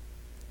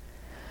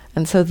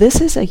 And so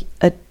this is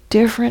a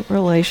different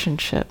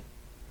relationship.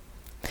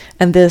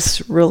 And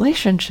this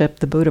relationship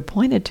the Buddha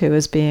pointed to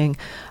as being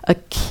a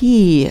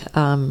key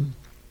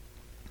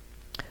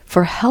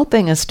for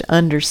helping us to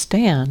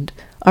understand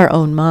our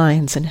own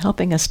minds and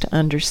helping us to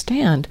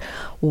understand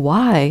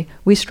why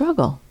we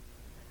struggle.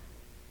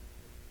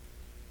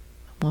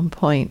 At one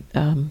point,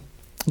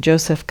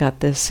 Joseph got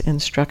this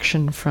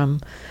instruction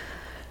from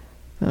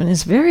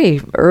his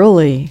very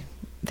early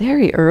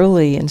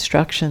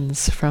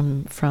instructions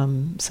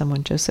from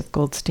someone. Joseph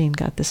Goldstein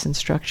got this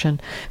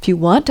instruction. If you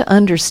want to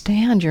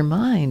understand your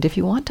mind, if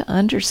you want to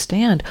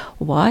understand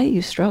why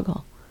you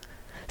struggle,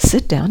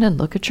 sit down and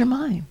look at your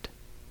mind.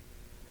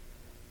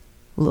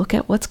 Look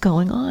at what's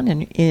going on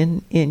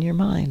in your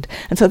mind.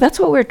 And so that's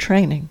what we're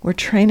training. We're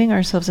training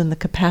ourselves in the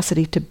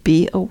capacity to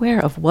be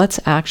aware of what's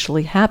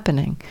actually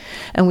happening.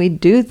 And we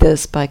do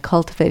this by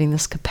cultivating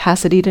this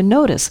capacity to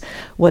notice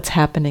what's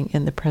happening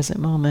in the present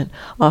moment,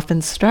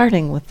 often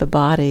starting with the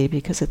body,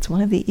 because it's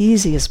one of the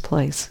easiest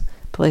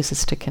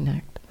places to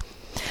connect.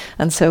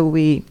 And so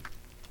we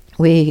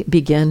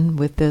begin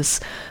with this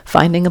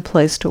finding a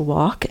place to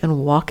walk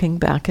and walking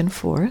back and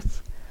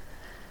forth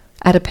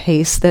at a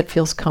pace that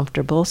feels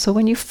comfortable. So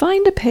when you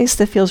find a pace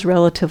that feels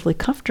relatively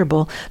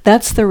comfortable,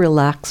 that's the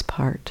relax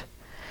part.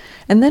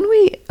 And then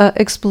we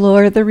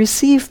explore the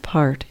receive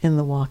part in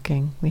the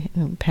walking.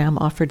 Pam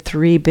offered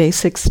 3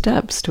 basic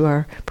steps to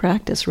our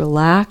practice: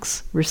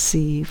 relax,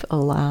 receive,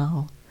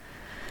 allow.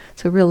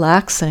 So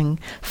relaxing,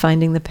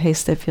 finding the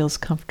pace that feels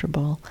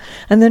comfortable.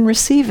 And then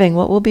receiving,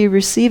 what we'll be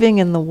receiving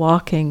in the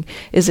walking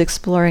is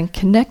exploring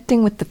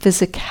connecting with the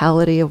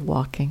physicality of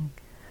walking,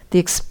 the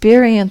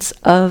experience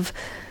of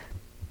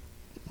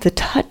the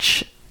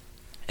touch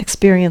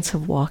experience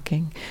of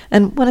walking.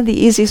 And one of the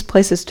easiest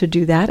places to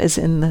do that is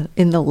in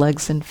the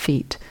legs and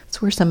feet.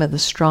 It's where some of the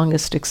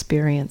strongest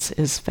experience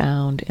is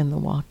found in the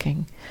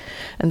walking.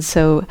 And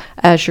so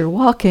as you're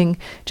walking,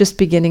 just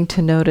beginning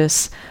to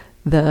notice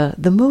the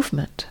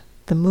movement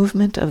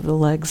of the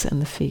legs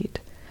and the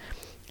feet.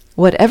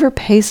 Whatever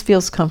pace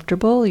feels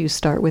comfortable, you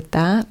start with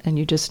that and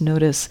you just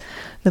notice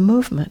the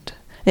movement.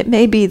 It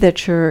may be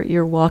that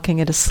you're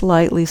walking at a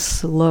slightly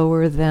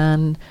slower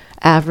than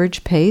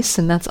average pace,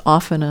 and that's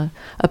often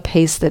a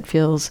pace that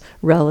feels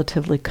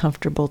relatively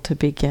comfortable to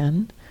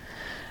begin.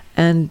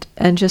 And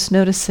just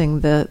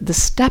noticing the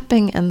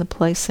stepping and the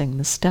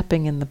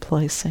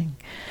placing,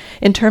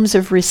 In terms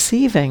of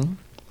receiving,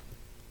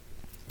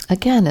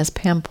 again, as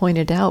Pam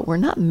pointed out, we're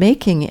not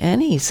making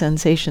any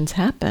sensations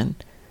happen.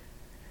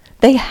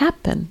 They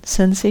happen.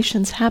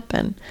 Sensations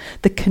happen.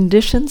 The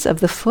conditions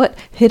of the foot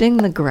hitting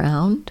the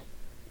ground,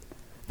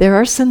 there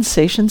are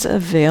sensations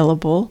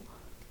available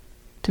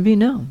to be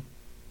known.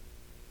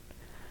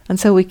 And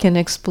so we can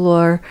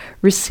explore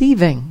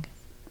receiving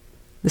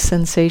the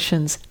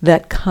sensations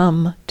that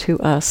come to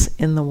us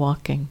in the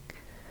walking.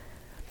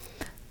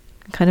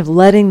 Kind of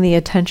letting the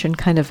attention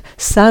kind of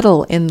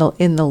settle in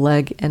the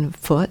leg and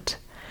foot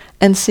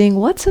and seeing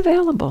what's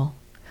available.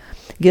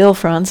 Gil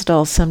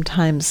Fronsdal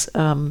sometimes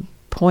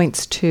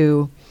points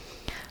to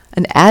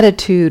an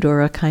attitude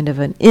or a kind of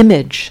an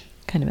image,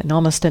 kind of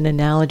almost an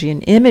analogy,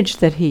 an image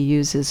that he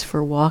uses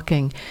for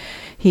walking.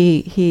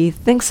 He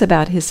thinks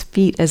about his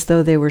feet as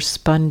though they were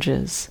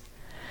sponges.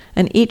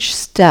 And each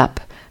step,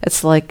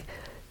 it's like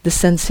the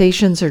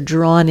sensations are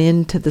drawn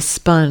into the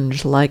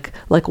sponge, like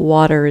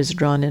water is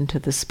drawn into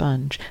the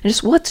sponge. And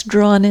just what's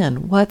drawn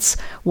in, what's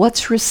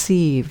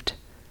received.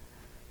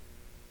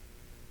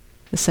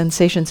 The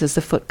sensations as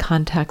the foot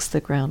contacts the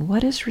ground.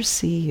 What is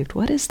received?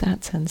 What is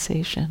that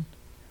sensation?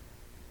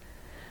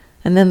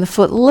 And then the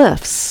foot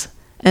lifts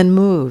and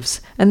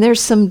moves. And there's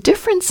some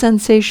different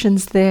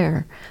sensations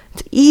there.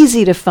 It's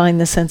easy to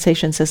find the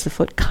sensations as the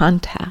foot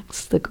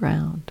contacts the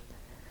ground.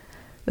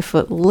 The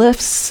foot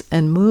lifts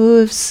and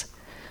moves.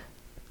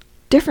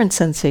 Different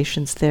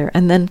sensations there.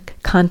 And then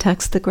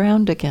contacts the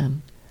ground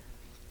again.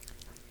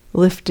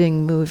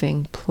 Lifting,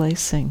 moving,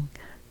 placing.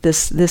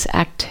 This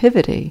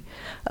activity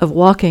of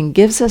walking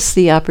gives us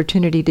the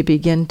opportunity to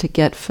begin to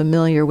get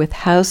familiar with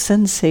how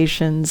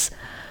sensations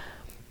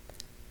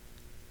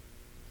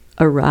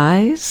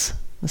arise.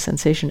 The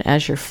sensation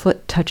as your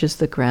foot touches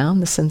the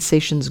ground, the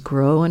sensations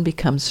grow and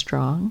become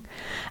strong.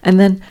 And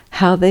then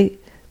how they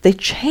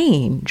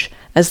change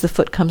as the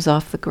foot comes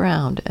off the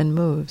ground and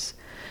moves.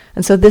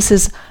 And so this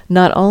is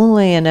not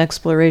only an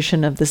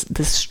exploration of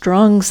the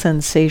strong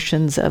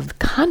sensations of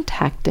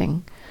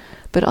contacting,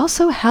 but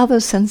also how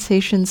those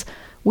sensations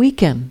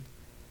weaken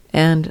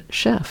and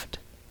shift.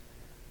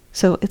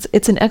 So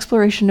it's an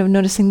exploration of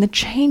noticing the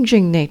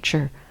changing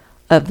nature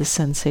of the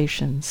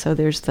sensation. So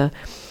there's the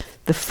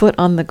foot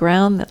on the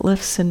ground that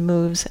lifts and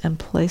moves and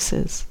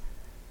places.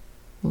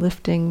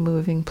 lifting,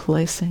 moving,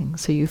 placing.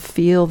 So you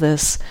feel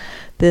this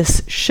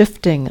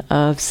shifting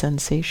of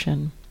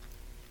sensation.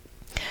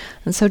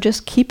 And so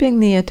just keeping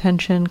the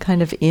attention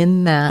kind of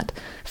in that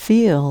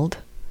field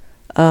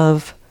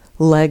of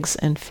legs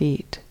and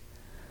feet.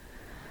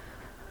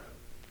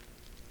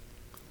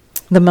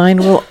 The mind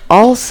will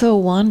also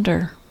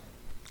wander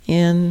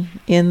in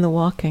the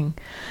walking.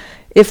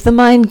 If the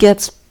mind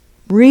gets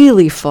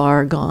really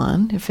far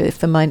gone, if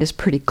the mind is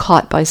pretty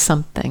caught by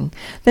something,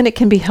 then it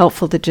can be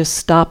helpful to just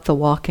stop the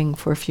walking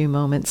for a few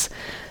moments.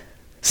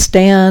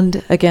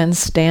 Stand at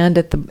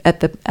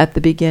the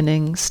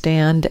beginning,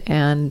 stand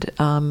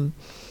and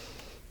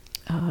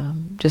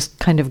just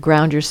kind of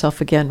ground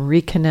yourself again,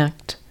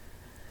 reconnect,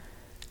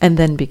 and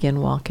then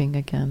begin walking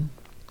again.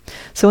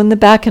 So in the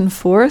back and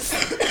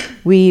forth,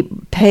 we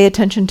pay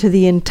attention to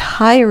the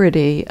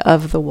entirety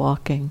of the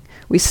walking.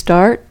 We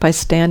start by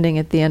standing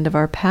at the end of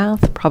our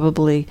path,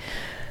 probably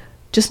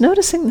just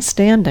noticing the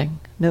standing,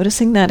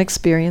 noticing that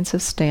experience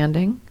of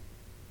standing,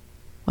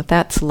 what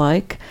that's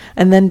like,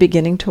 and then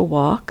beginning to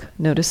walk,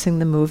 noticing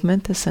the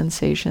movement, the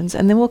sensations,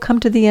 and then we'll come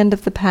to the end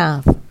of the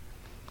path.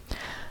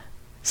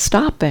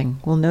 Stopping,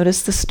 we'll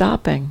notice the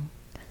stopping.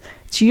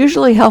 It's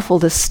usually helpful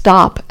to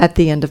stop at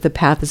the end of the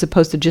path as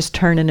opposed to just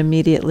turn and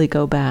immediately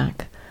go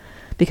back,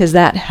 because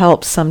that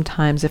helps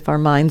sometimes if our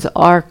minds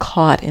are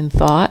caught in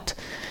thought.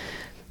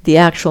 The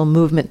actual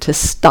movement to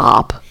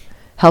stop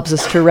helps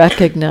us to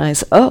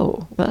recognize,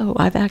 oh,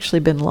 I've actually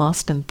been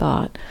lost in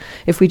thought.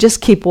 If we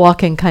just keep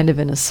walking kind of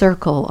in a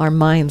circle, our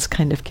minds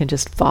kind of can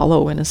just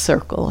follow in a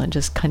circle and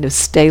just kind of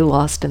stay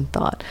lost in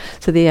thought.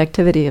 So the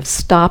activity of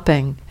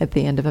stopping at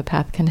the end of a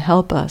path can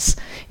help us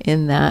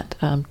in that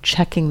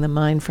checking the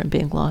mind from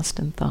being lost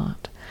in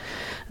thought.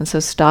 And so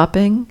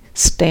stopping,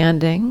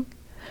 standing,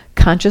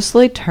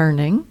 consciously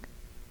turning,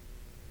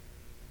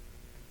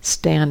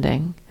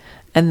 standing,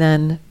 and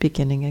then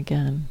beginning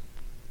again.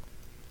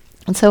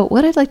 And so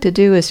what I'd like to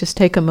do is just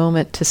take a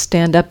moment to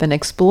stand up and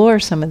explore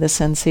some of the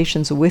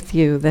sensations with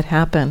you that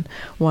happen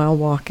while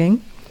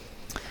walking.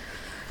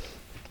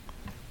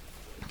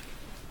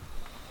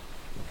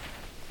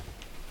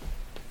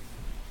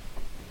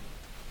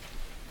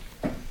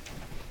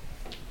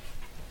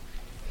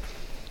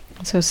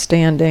 So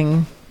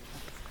standing.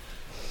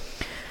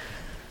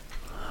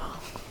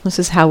 This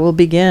is how we'll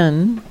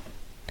begin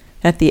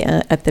at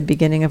the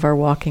beginning of our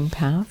walking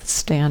path,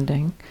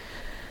 standing.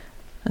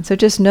 And so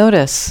just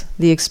notice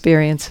the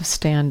experience of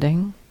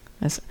standing,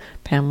 as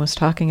Pam was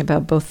talking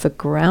about, both the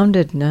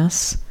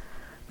groundedness,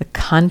 the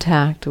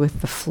contact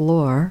with the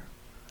floor,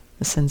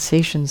 the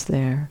sensations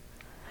there,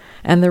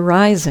 and the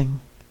rising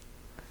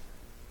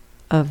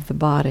of the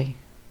body.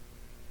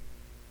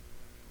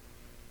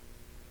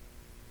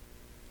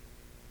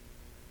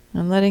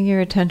 And letting your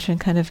attention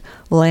kind of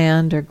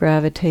land or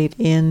gravitate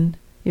in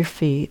your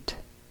feet.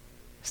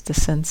 It's the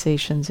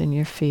sensations in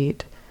your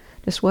feet.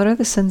 Just what are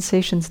the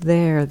sensations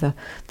there? The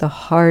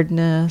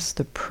hardness,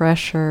 the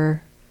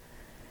pressure,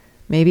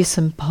 maybe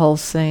some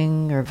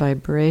pulsing or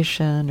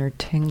vibration or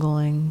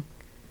tingling.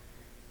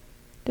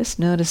 Just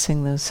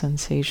noticing those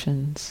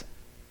sensations.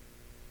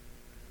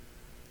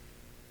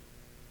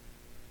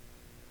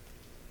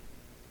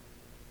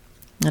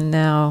 And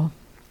now,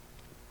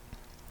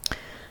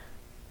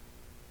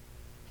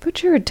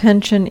 put your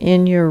attention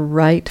in your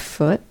right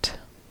foot.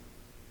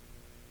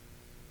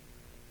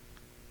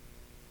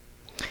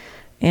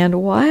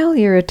 And while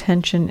your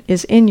attention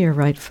is in your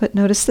right foot,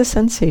 notice the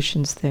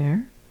sensations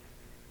there.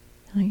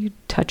 Are you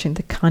touching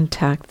the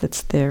contact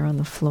that's there on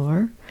the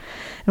floor?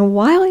 And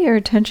while your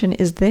attention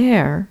is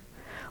there,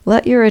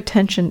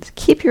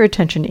 keep your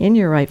attention in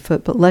your right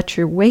foot, but let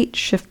your weight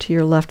shift to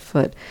your left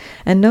foot.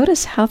 And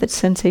notice how the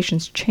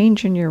sensations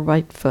change in your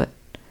right foot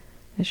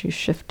as you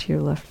shift to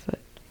your left foot.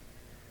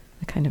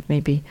 A kind of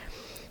maybe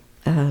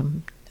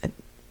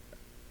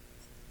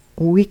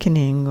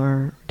weakening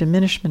or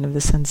diminishment of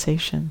the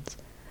sensations.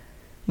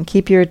 And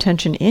keep your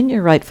attention in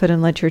your right foot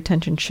and let your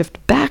attention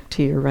shift back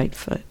to your right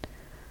foot.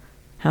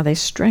 How they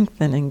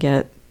strengthen and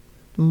get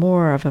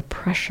more of a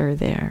pressure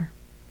there.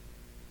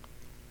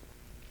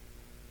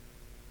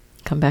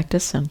 Come back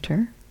to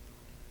center.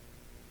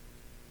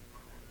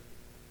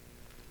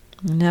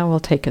 And now we'll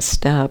take a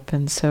step.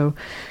 And so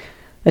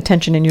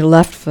attention in your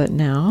left foot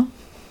now.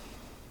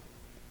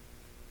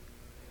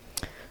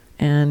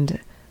 And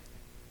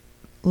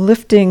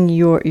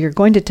you're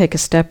going to take a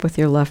step with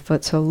your left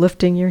foot, so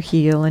lifting your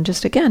heel, and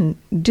just again,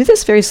 do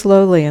this very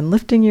slowly, and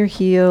lifting your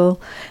heel,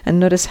 and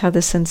notice how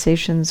the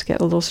sensations get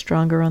a little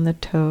stronger on the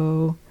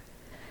toe.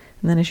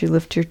 And then as you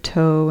lift your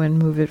toe and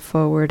move it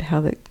forward,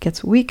 how that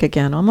gets weak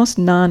again, almost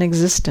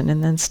non-existent,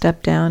 and then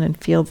step down and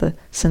feel the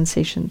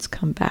sensations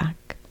come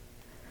back.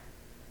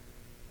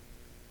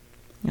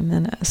 And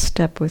then a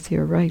step with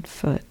your right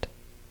foot.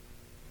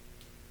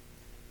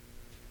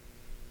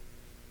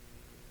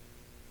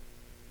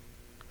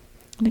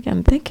 And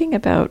again, thinking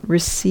about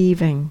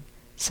receiving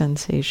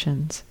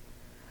sensations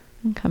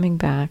and coming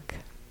back.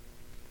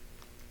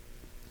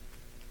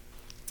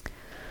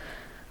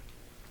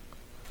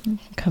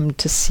 Come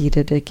to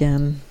seated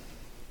again.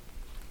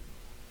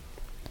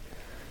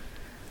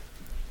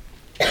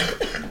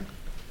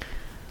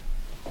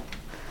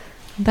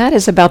 That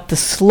is about the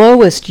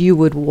slowest you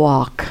would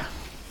walk.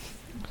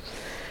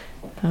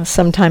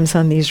 Sometimes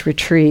on these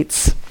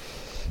retreats,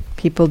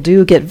 people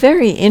do get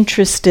very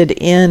interested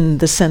in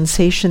the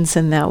sensations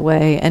in that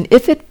way. And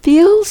if it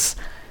feels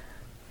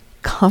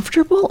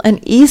comfortable and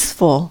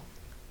easeful,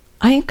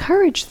 I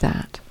encourage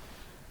that.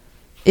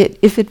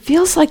 If it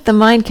feels like the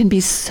mind can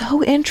be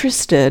so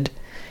interested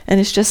and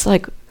it's just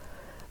like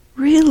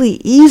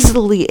really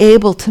easily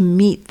able to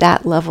meet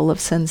that level of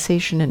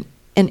sensation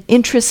and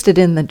interested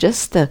in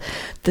the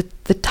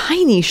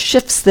tiny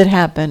shifts that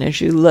happen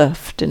as you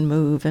lift and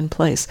move in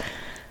place,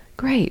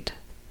 great.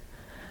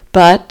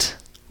 But,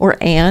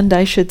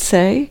 I should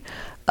say,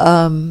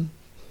 some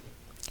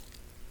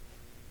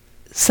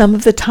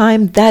of the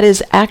time that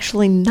is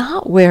actually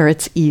not where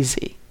it's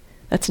easy.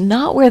 That's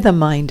not where the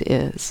mind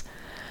is.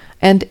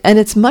 And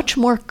it's much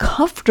more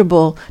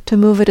comfortable to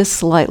move at a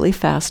slightly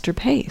faster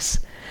pace.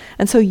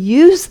 And so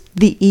use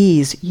the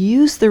ease,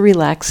 use the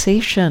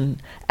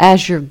relaxation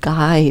as your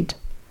guide.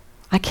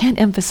 I can't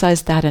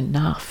emphasize that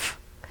enough.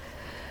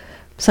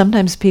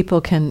 Sometimes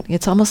people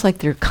it's almost like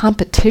they're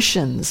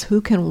competitions,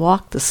 who can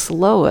walk the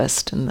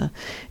slowest in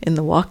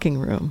the walking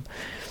room.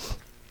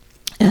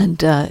 And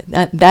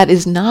that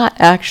is not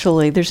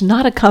actually, there's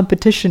not a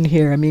competition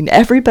here. I mean,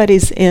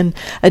 everybody's in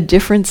a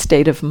different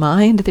state of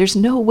mind. There's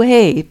no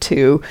way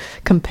to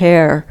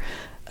compare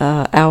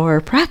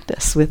our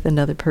practice with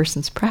another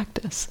person's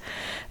practice.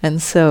 And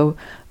so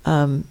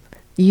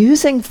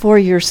using for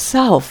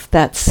yourself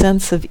that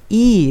sense of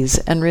ease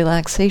and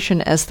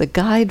relaxation as the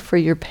guide for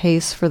your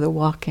pace for the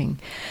walking,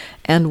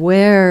 and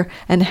where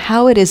and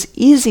how it is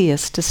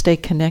easiest to stay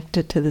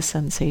connected to the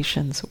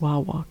sensations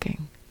while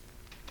walking.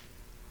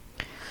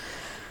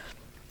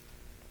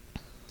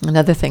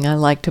 Another thing I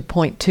like to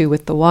point to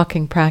with the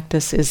walking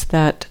practice is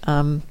that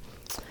the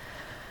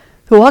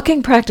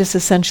walking practice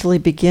essentially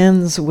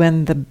begins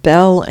when the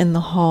bell in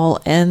the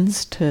hall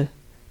rings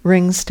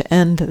to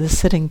end the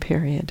sitting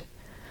period.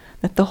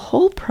 That the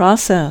whole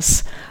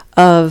process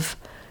of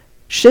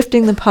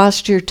shifting the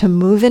posture to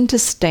move into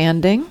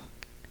standing,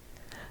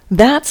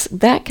 that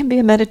can be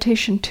a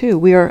meditation too.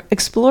 We are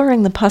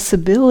exploring the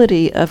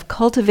possibility of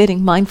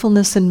cultivating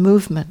mindfulness and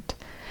movement.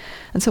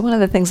 And so one of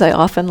the things I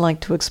often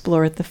like to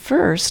explore at the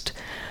first,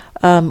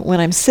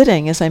 when I'm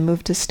sitting as I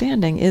move to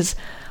standing, is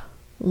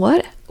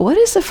what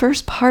is the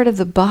first part of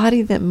the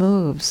body that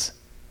moves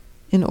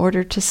in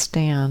order to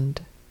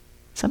stand?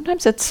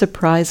 Sometimes it's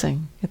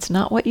surprising. It's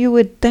not what you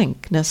would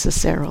think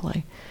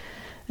necessarily.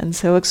 And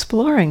so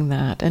exploring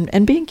that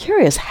and being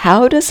curious,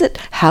 how does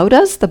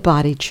the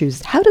body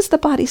choose? How does the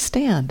body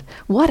stand?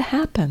 What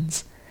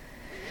happens?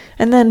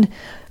 And then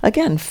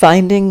again,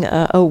 finding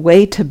a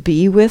way to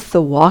be with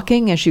the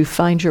walking as you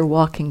find your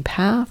walking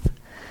path,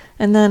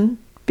 and then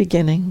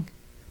beginning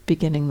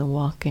the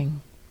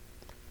walking.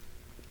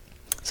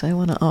 So I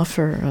want to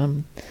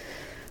offer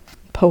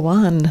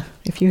Pawan,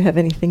 if you have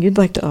anything you'd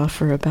like to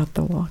offer about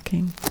the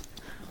walking. I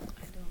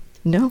don't.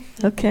 No?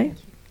 Okay.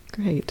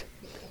 Great.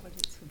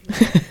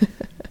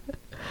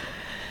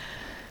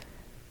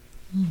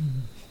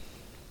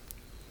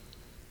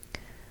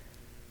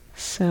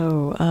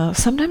 So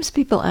sometimes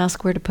people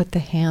ask where to put the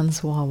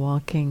hands while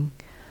walking.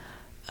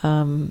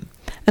 And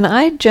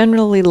I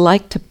generally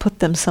like to put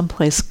them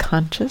someplace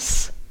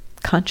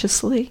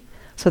consciously,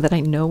 so that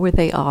I know where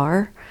they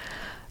are.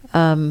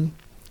 And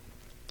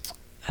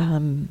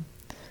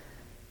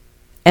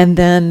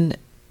then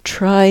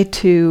try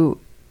to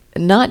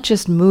not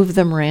just move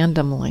them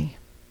randomly.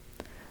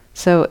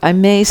 So I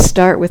may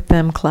start with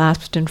them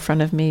clasped in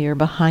front of me or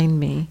behind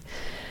me.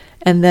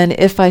 And then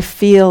if I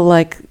feel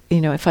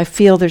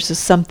there's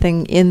just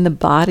something in the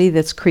body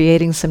that's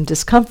creating some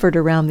discomfort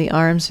around the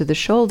arms or the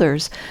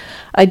shoulders,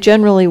 I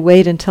generally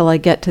wait until I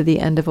get to the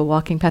end of a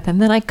walking path.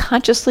 And then I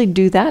consciously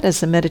do that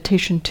as a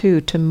meditation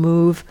too, to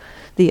move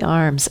the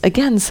arms.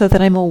 Again, so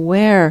that I'm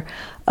aware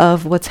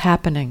of what's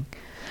happening.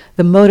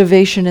 The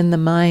motivation in the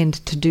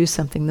mind to do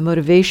something, the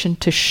motivation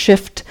to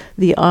shift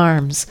the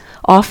arms,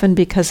 often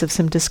because of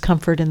some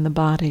discomfort in the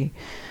body.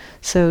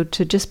 So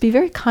to just be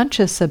very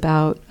conscious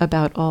about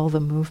all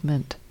the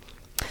movement.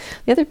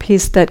 The other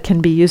piece that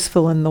can be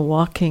useful in the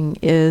walking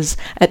is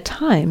at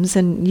times,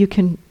 and you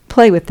can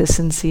play with this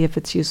and see if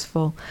it's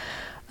useful,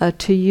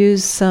 to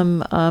use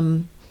some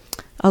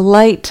a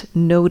light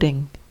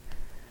noting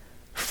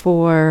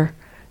for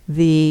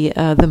the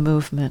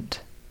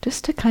movement,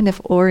 just to kind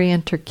of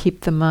orient or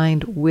keep the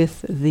mind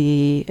with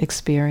the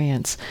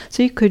experience.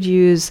 So you could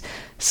use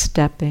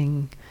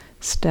stepping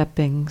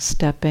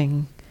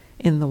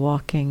in the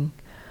walking,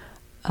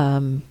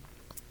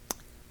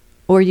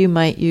 or you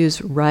might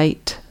use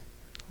right,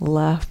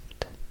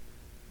 left.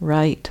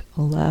 Right,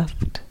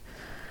 left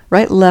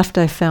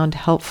I found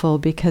helpful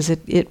because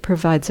it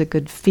provides a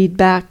good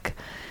feedback.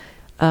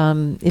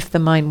 If the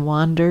mind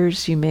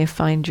wanders, you may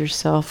find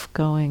yourself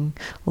going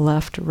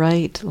left,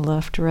 right,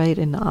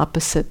 in the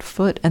opposite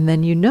foot, and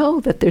then you know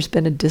that there's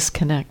been a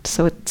disconnect.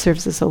 So it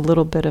serves as a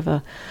little bit of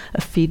a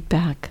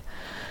feedback.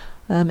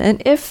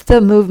 And if the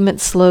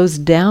movement slows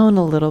down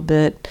a little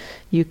bit,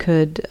 you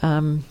could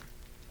kind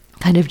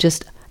of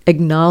just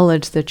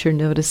acknowledge that you're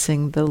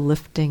noticing the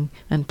lifting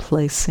and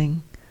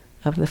placing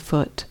of the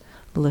foot,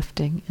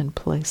 lifting and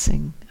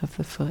placing of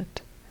the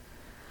foot.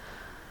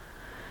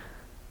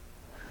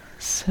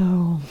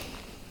 So,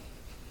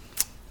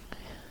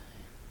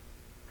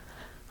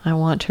 I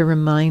want to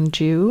remind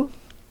you,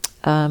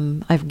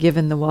 I've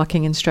given the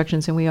walking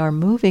instructions and we are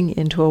moving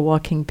into a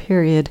walking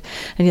period,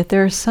 and yet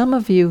there are some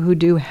of you who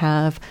do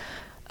have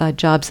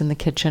jobs in the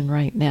kitchen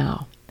right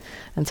now.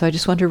 And so I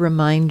just want to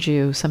remind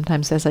you,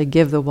 sometimes as I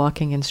give the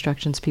walking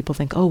instructions, people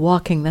think, oh,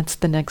 walking, that's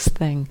the next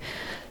thing.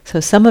 So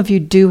some of you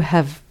do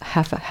have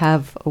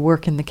a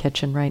work in the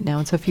kitchen right now.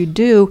 And so if you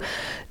do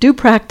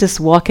practice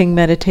walking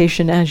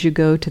meditation as you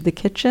go to the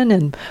kitchen,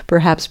 and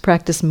perhaps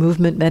practice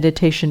movement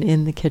meditation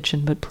in the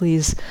kitchen, but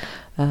please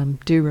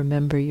do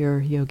remember your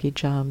yogi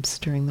jobs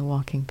during the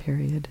walking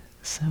period.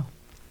 So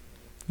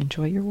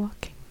enjoy your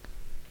walking.